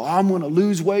year and go, I'm going to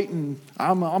lose weight and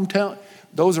I'm telling.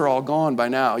 Those are all gone by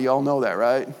now. You all know that,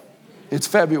 right? It's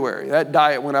February. That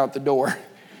diet went out the door.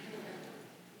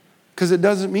 Because it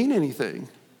doesn't mean anything.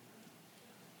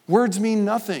 Words mean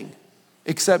nothing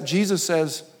except Jesus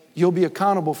says, you'll be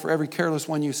accountable for every careless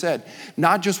one you said.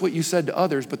 Not just what you said to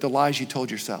others, but the lies you told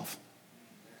yourself.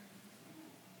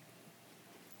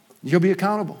 You'll be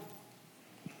accountable.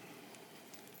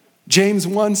 James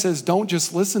 1 says, don't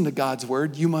just listen to God's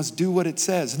word. You must do what it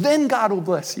says. Then God will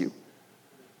bless you.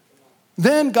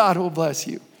 Then God will bless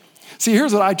you. See,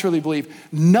 here's what I truly believe.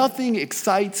 Nothing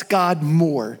excites God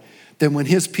more than when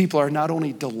his people are not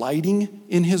only delighting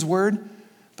in his word,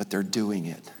 but they're doing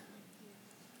it.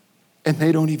 And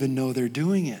they don't even know they're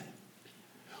doing it.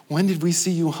 When did we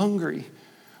see you hungry?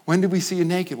 When did we see you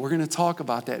naked? We're going to talk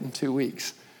about that in 2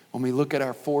 weeks when we look at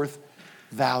our 4th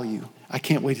value. I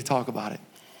can't wait to talk about it.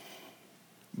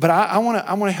 But I want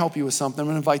to help you with something. I'm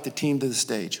going to invite the team to the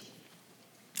stage.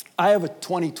 I have a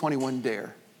 2021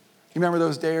 dare. You remember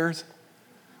those dares?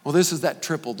 Well, this is that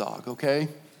triple dog, okay?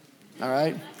 All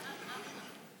right?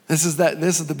 This is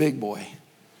the big boy.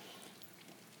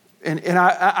 And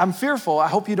I'm fearful. I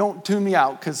hope you don't tune me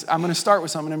out because I'm going to start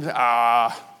with something and say,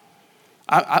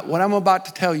 what I'm about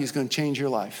to tell you is going to change your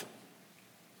life.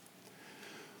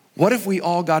 What if we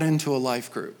all got into a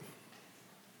life group?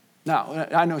 Now,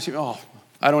 I know you,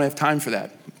 I don't have time for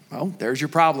that. Well, there's your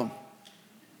problem.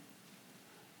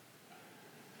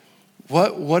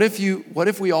 What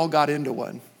if we all got into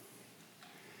one?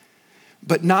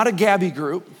 But not a Gabby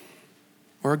group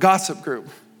or a gossip group,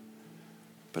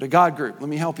 but a God group. Let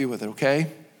me help you with it, okay?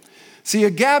 See, a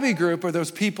Gabby group are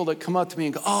those people that come up to me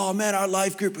and go, oh man, our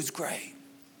life group was great.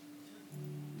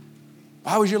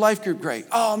 How was your life group great?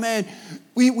 Oh man,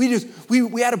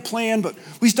 we had a plan, but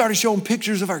we started showing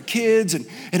pictures of our kids and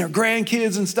our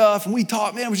grandkids and stuff, and we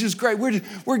taught, man, it was just great.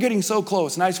 We're getting so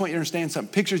close. And I just want you to understand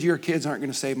something. Pictures of your kids aren't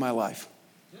going to save my life.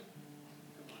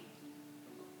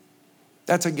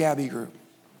 That's a Gabby group.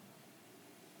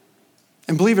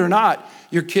 And believe it or not,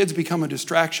 your kids become a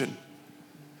distraction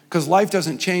because life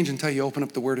doesn't change until you open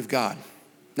up the Word of God,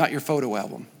 not your photo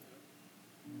album.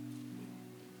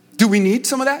 Do we need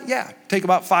some of that? Yeah. Take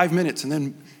about 5 minutes and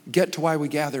then get to why we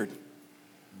gathered.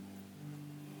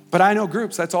 But I know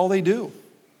groups, that's all they do.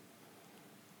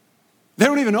 They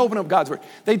don't even open up God's Word.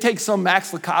 They take some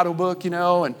Max Lucado book,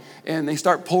 and they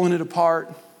start pulling it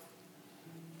apart.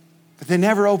 But they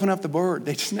never open up the Word.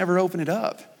 They just never open it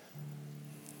up.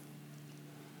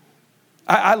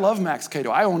 I love Max Lucado.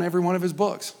 I own every one of his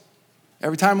books.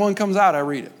 Every time one comes out, I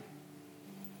read it.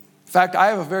 In fact, I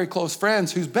have a very close friend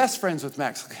who's best friends with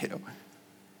Max Lucado.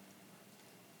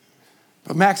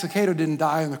 But Max Lucado didn't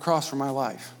die on the cross for my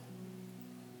life.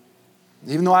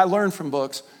 Even though I learn from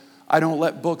books, I don't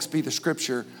let books be the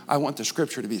scripture. I want the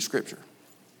scripture to be scripture.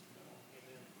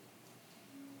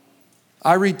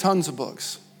 I read tons of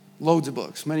books, loads of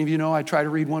books. Many of you know I try to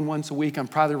read one once a week. I'm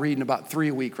probably reading about 3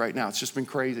 a week right now. It's just been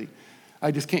crazy.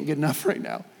 I just can't get enough right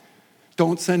now.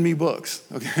 Don't send me books,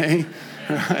 okay?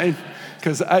 Right?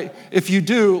 Because if you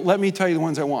do, let me tell you the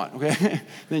ones I want, okay?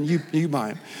 Then you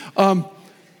buy them.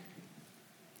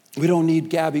 We don't need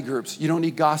Gabby groups. You don't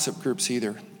need gossip groups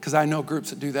either, because I know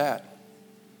groups that do that.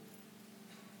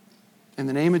 In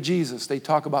the name of Jesus, they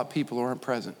talk about people who aren't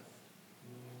present.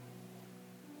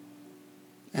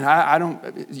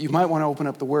 And you might want to open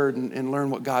up the Word and learn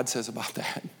what God says about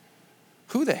that.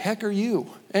 Who the heck are you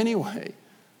anyway?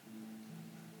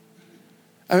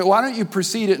 I mean, why don't you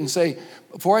precede it and say,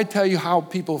 before I tell you how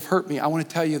people have hurt me, I want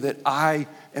to tell you that I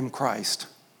am Christ.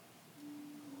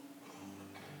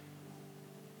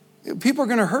 People are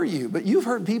going to hurt you, but you've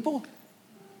hurt people.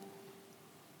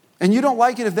 And you don't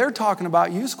like it if they're talking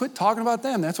about you, so quit talking about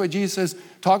them. That's why Jesus says,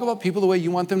 talk about people the way you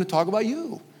want them to talk about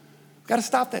you. We've got to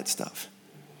stop that stuff.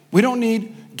 We don't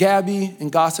need Gabby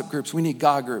and gossip groups. We need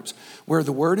God groups where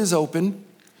the word is open.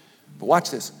 But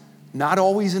watch this, not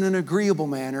always in an agreeable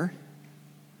manner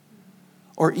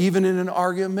or even in an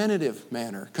argumentative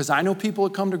manner. Because I know people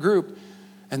that come to group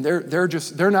and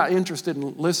they're not interested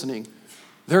in listening.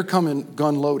 They're coming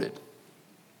gun loaded.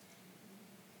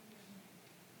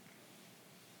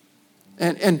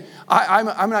 And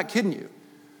I'm not kidding you.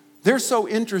 They're so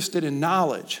interested in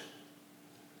knowledge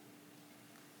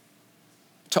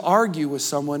to argue with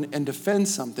someone and defend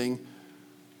something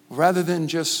rather than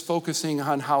just focusing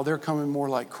on how they're coming more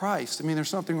like Christ. I mean, there's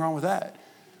something wrong with that.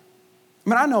 I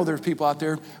mean, I know there's people out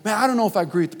there, man, I don't know if I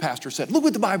agree with the pastor said. Look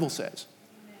what the Bible says.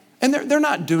 And they're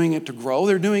not doing it to grow.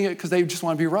 They're doing it because they just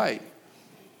want to be right.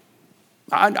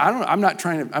 I'm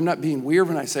not being weird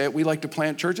when I say it. We like to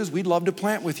plant churches. We'd love to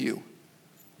plant with you.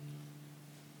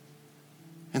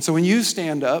 And so when you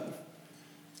stand up,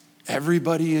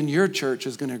 everybody in your church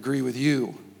is going to agree with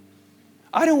you.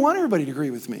 I don't want everybody to agree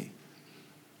with me.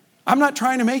 I'm not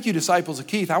trying to make you disciples of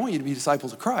Keith. I want you to be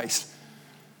disciples of Christ.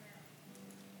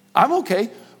 I'm okay,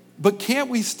 but can't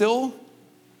we still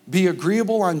be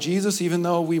agreeable on Jesus even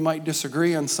though we might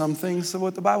disagree on some things of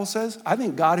what the Bible says? I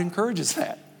think God encourages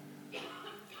that.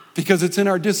 Because it's in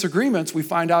our disagreements we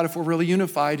find out if we're really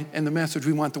unified in the message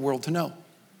we want the world to know.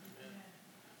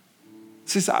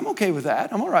 See, so I'm okay with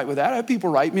that. I'm all right with that. I have people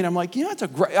write me and I'm like, you know, it's a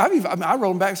great, I wrote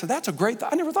them back and said, that's a great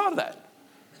thought. I never thought of that.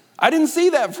 I didn't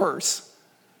see that verse.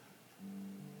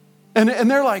 And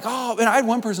they're like, oh, and I had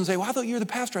one person say, well, I thought you were the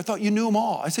pastor. I thought you knew them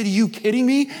all. I said, are you kidding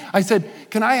me? I said,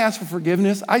 can I ask for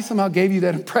forgiveness? I somehow gave you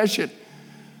that impression.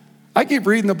 I keep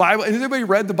reading the Bible. Has anybody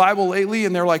read the Bible lately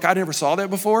and they're like, I never saw that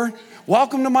before?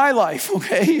 Welcome to my life,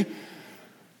 okay?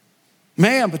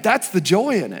 Man, but that's the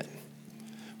joy in it.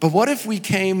 But what if we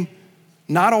came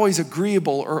not always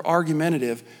agreeable or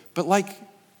argumentative, but like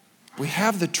we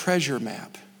have the treasure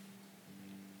map.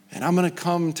 And I'm going to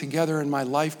come together in my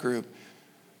life group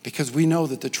because we know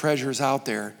that the treasure is out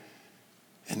there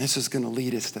and this is going to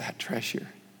lead us to that treasure.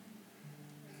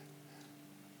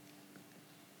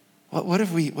 What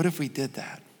if we did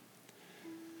that?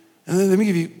 And then let me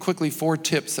give you quickly 4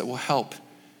 tips that will help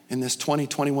in this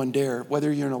 2021 Dare,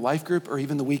 whether you're in a life group or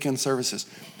even the weekend services.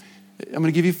 I'm going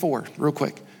to give you 4 real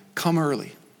quick. Come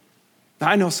early. Now,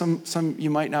 I know some you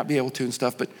might not be able to and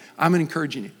stuff, but I'm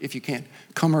encouraging you, if you can,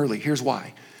 come early. Here's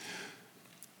why.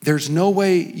 There's no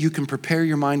way you can prepare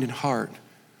your mind and heart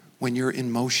when you're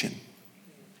in motion.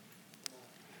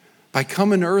 By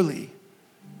coming early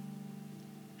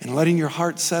and letting your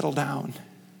heart settle down.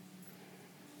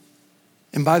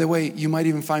 And by the way, you might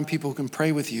even find people who can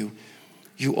pray with you.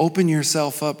 You open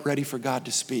yourself up ready for God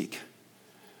to speak.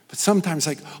 But sometimes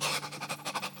like,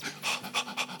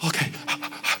 okay.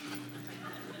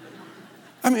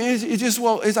 I mean, I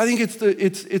think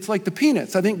it's like the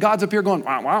Peanuts. I think God's up here going,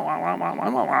 wah, wah, wah, wah, wah,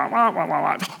 wah, wah, wah, wah,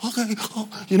 wah. Okay,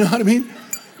 you know what I mean?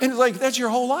 And it's like, that's your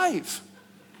whole life.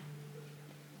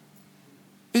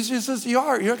 It's just,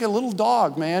 you're like a little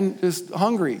dog, man, just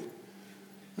hungry.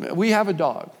 We have a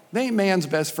dog. They ain't man's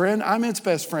best friend. I'm its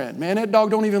best friend. Man, that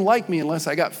dog don't even like me unless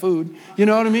I got food. You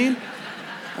know what I mean?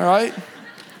 All right?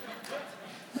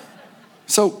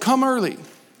 So come early.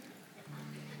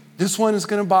 This one is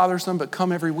going to bother some, but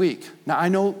come every week. Now, I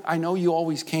know you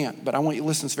always can't, but I want you to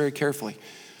listen very carefully.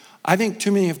 I think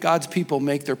too many of God's people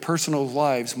make their personal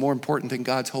lives more important than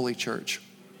God's holy church.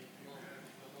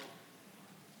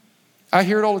 I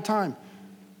hear it all the time.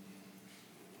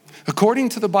 According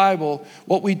to the Bible,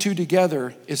 what we do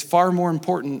together is far more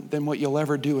important than what you'll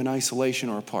ever do in isolation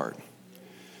or apart.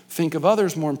 Think of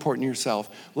others more important than yourself.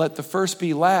 Let the first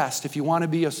be last. If you want to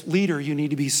be a leader, you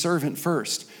need to be servant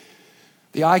first.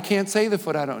 The eye can't say the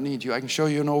foot, I don't need you. I can show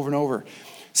you over and over.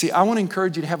 See, I want to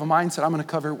encourage you to have a mindset. I'm going to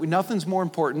cover, nothing's more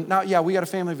important. Now, yeah, we got a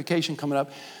family vacation coming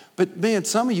up. But man,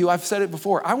 some of you, I've said it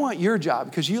before, I want your job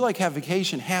because you like have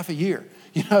vacation half a year.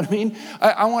 You know what I mean?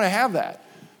 I want to have that.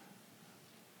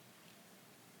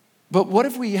 But what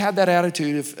if we had that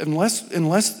attitude,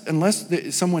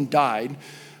 unless someone died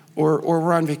or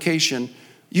we're on vacation,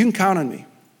 you can count on me.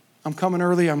 I'm coming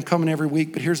early, I'm coming every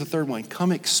week, but here's the third one.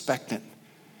 Come expectant.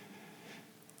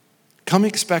 Come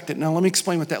expectant. Now let me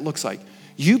explain what that looks like.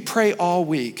 You pray all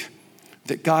week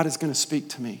that God is going to speak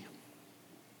to me.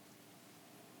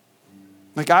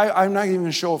 Like I'm not even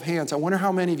a show of hands. I wonder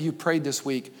how many of you prayed this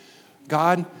week,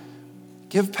 God,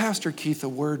 give Pastor Keith a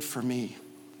word for me.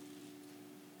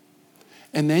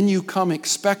 And then you come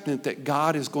expectant that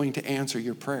God is going to answer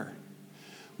your prayer.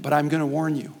 But I'm going to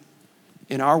warn you,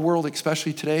 in our world,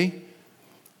 especially today,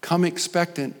 come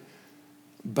expectant,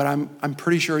 but I'm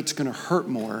pretty sure it's going to hurt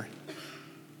more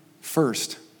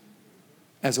first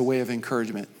as a way of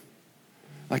encouragement.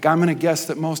 Like, I'm going to guess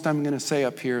that most I'm going to say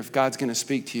up here, if God's going to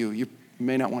speak to you, you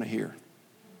may not want to hear.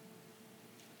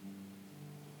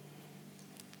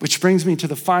 Which brings me to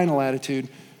the final attitude.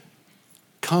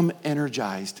 Come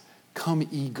energized. Come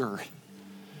eager.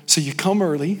 So you come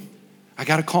early. I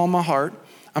got to calm my heart.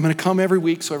 I'm going to come every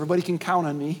week so everybody can count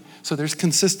on me. So there's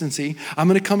consistency. I'm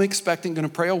going to come expecting, going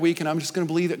to pray all week, and I'm just going to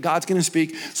believe that God's going to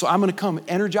speak. So I'm going to come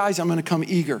energized. I'm going to come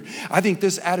eager. I think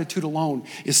this attitude alone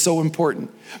is so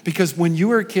important, because when you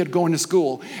were a kid going to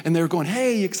school and they were going,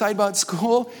 hey, you excited about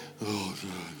school?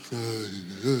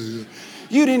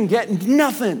 You didn't get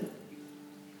nothing.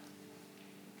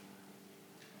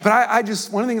 But I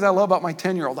just, one of the things I love about my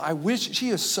 10-year-old, I wish, she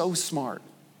is so smart.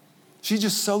 She's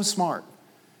just so smart.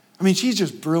 I mean, she's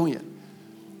just brilliant.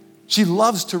 She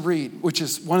loves to read, which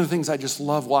is one of the things I just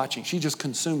love watching. She just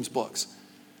consumes books.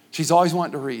 She's always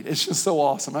wanting to read. It's just so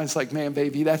awesome. I was like, man,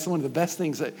 baby, that's one of the best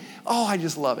things that, I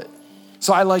just love it.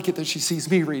 So I like it that she sees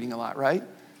me reading a lot, right?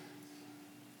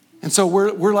 And so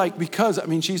we're like, because, I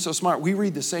mean, she's so smart, we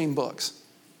read the same books,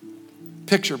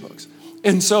 picture books.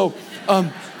 And so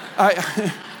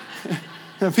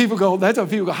people go, that's how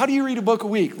people go, how do you read a book a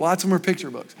week? Lots of them are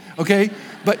picture books, okay?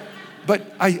 But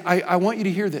I want you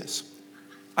to hear this.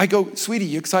 I go, sweetie,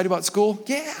 you excited about school?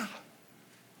 Yeah.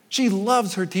 She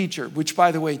loves her teacher, which,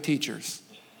 by the way, teachers,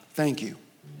 thank you.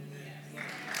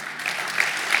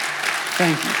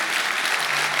 Thank you.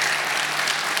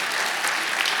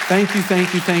 Thank you,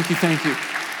 thank you, thank you, thank you.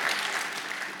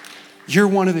 You're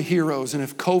one of the heroes, and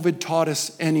if COVID taught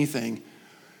us anything,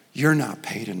 you're not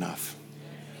paid enough.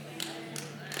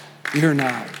 You're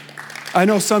not. I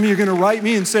know some of you are going to write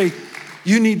me and say,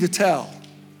 you need to tell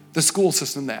the school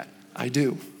system that. I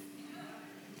do.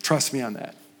 Trust me on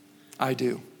that. I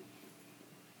do.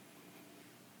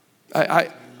 I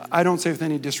don't say with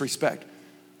any disrespect.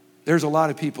 There's a lot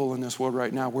of people in this world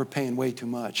right now, we're paying way too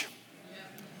much.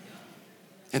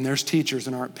 And there's teachers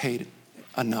that aren't paid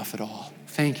enough at all.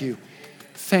 Thank you.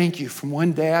 Thank you. From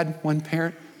one dad, one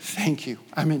parent, thank you.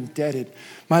 I'm indebted.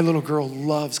 My little girl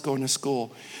loves going to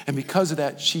school. And because of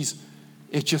that,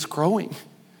 it's just growing,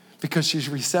 because she's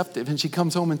receptive. And she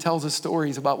comes home and tells us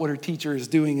stories about what her teacher is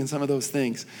doing and some of those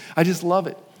things. I just love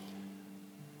it.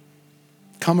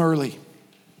 Come early.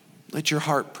 Let your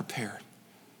heart prepare.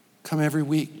 Come every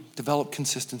week. Develop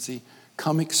consistency.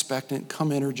 Come expectant.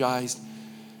 Come energized.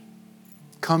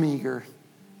 Come eager.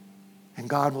 And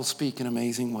God will speak in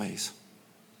amazing ways.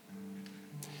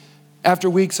 After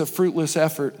weeks of fruitless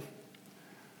effort,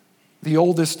 the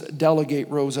oldest delegate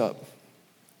rose up.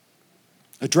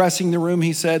 Addressing the room,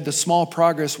 he said, the small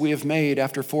progress we have made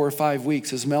after 4 or 5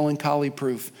 weeks is melancholy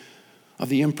proof of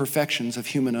the imperfections of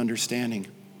human understanding.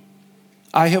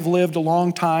 I have lived a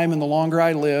long time, and the longer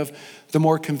I live, the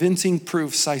more convincing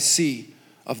proofs I see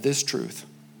of this truth.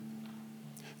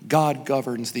 God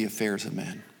governs the affairs of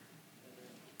men.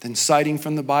 Then, citing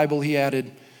from the Bible, he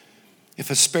added, if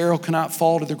a sparrow cannot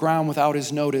fall to the ground without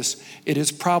his notice, it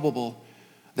is probable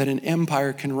that an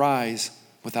empire can rise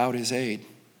without his aid.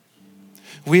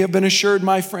 We have been assured,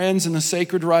 my friends, in the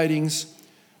sacred writings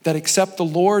that except the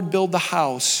Lord build the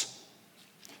house,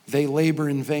 they labor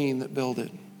in vain that build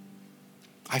it.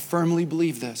 I firmly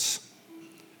believe this,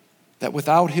 that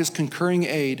without his concurring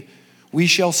aid, we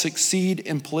shall succeed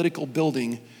in political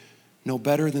building no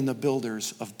better than the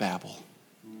builders of Babel.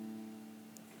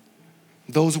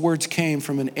 Those words came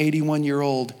from an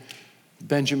 81-year-old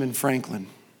Benjamin Franklin.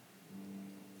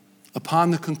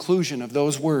 Upon the conclusion of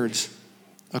those words,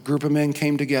 a group of men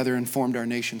came together and formed our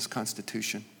nation's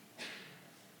Constitution.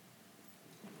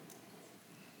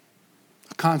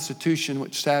 A Constitution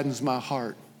which saddens my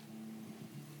heart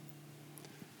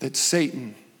that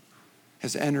Satan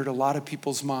has entered a lot of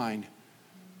people's mind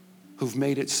who've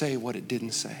made it say what it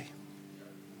didn't say.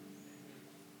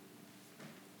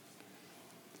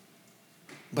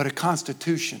 But a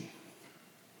constitution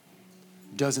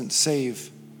doesn't save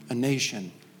a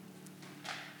nation.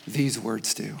 These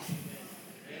words do.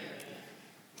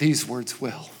 These words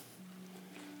will.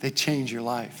 They change your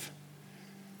life.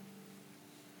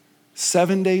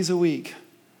 7 days a week,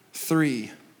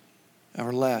 3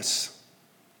 or less,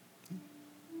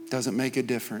 doesn't make a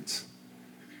difference.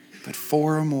 But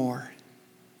 4 or more,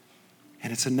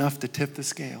 and it's enough to tip the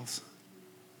scales.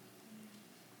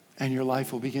 And your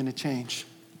life will begin to change.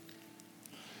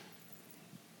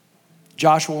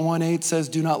 Joshua 1:8 says,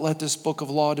 do not let this book of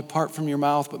law depart from your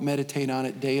mouth, but meditate on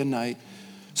it day and night,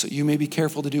 so you may be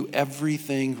careful to do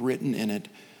everything written in it.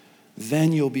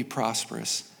 Then you'll be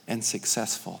prosperous and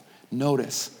successful.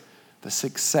 Notice, the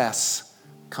success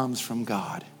comes from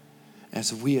God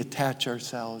as we attach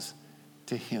ourselves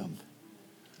to Him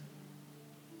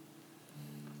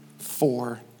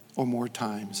 4 or more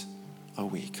times a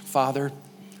week. Father,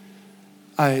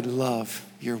 I love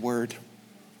your word.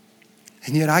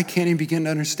 And yet I can't even begin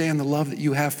to understand the love that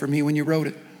you have for me when you wrote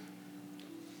it.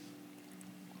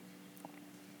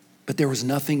 But there was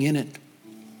nothing in it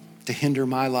to hinder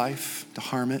my life, to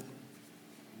harm it,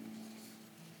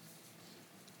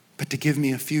 but to give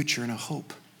me a future and a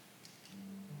hope.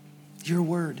 Your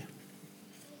word,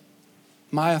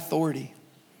 my authority.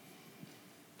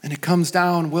 And it comes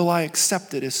down, will I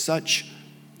accept it as such?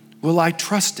 Will I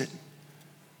trust it?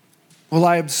 Will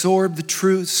I absorb the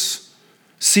truths,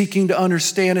 seeking to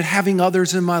understand it, having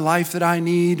others in my life that I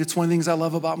need? It's one of the things I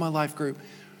love about my life group.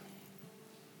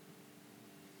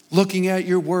 Looking at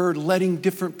your word, letting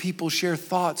different people share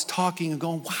thoughts, talking and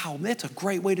going, wow, that's a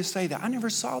great way to say that. I never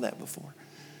saw that before.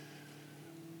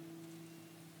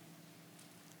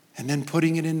 And then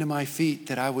putting it into my feet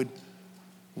that I would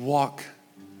walk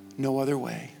no other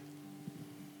way.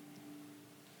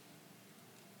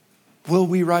 Will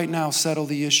we right now settle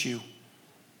the issue?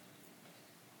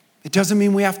 It doesn't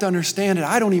mean we have to understand it.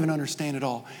 I don't even understand it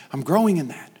all. I'm growing in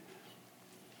that.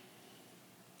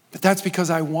 But that's because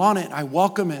I want it. I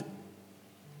welcome it.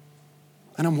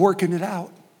 And I'm working it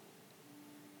out.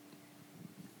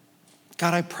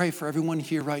 God, I pray for everyone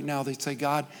here right now. They say,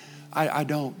 God, I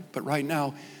don't. But right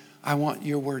now, I want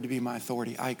your word to be my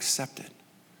authority. I accept it.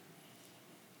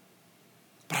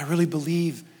 But I really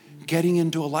believe getting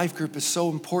into a life group is so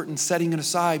important, setting it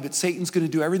aside. But Satan's going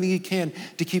to do everything he can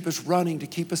to keep us running, to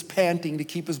keep us panting, to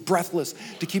keep us breathless,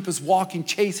 to keep us walking,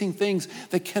 chasing things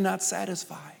that cannot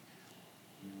satisfy.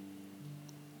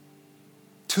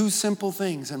 2 simple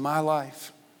things in my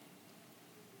life.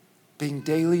 Being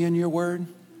daily in your word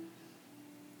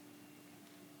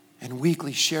and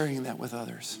weekly sharing that with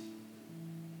others.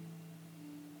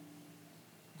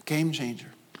 Game changer.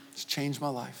 It's changed my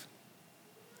life.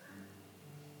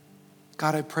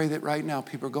 God, I pray that right now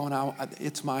people are going out.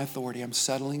 It's my authority. I'm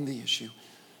settling the issue.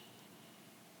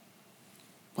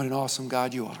 What an awesome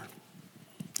God you are.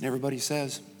 And everybody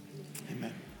says,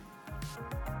 amen.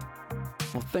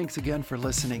 Well, thanks again for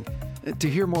listening. To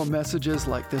hear more messages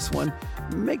like this one,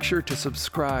 make sure to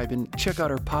subscribe and check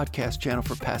out our podcast channel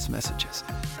for past messages.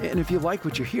 And if you like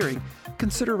what you're hearing,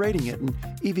 consider rating it and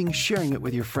even sharing it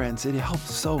with your friends. It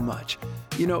helps so much.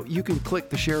 You know, you can click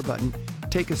the share button,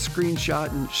 take a screenshot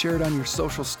and share it on your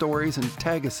social stories and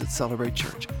tag us at Celebrate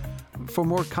Church. For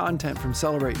more content from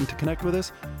Celebrate and to connect with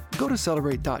us, go to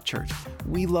celebrate.church.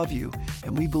 We love you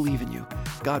and we believe in you.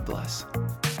 God bless.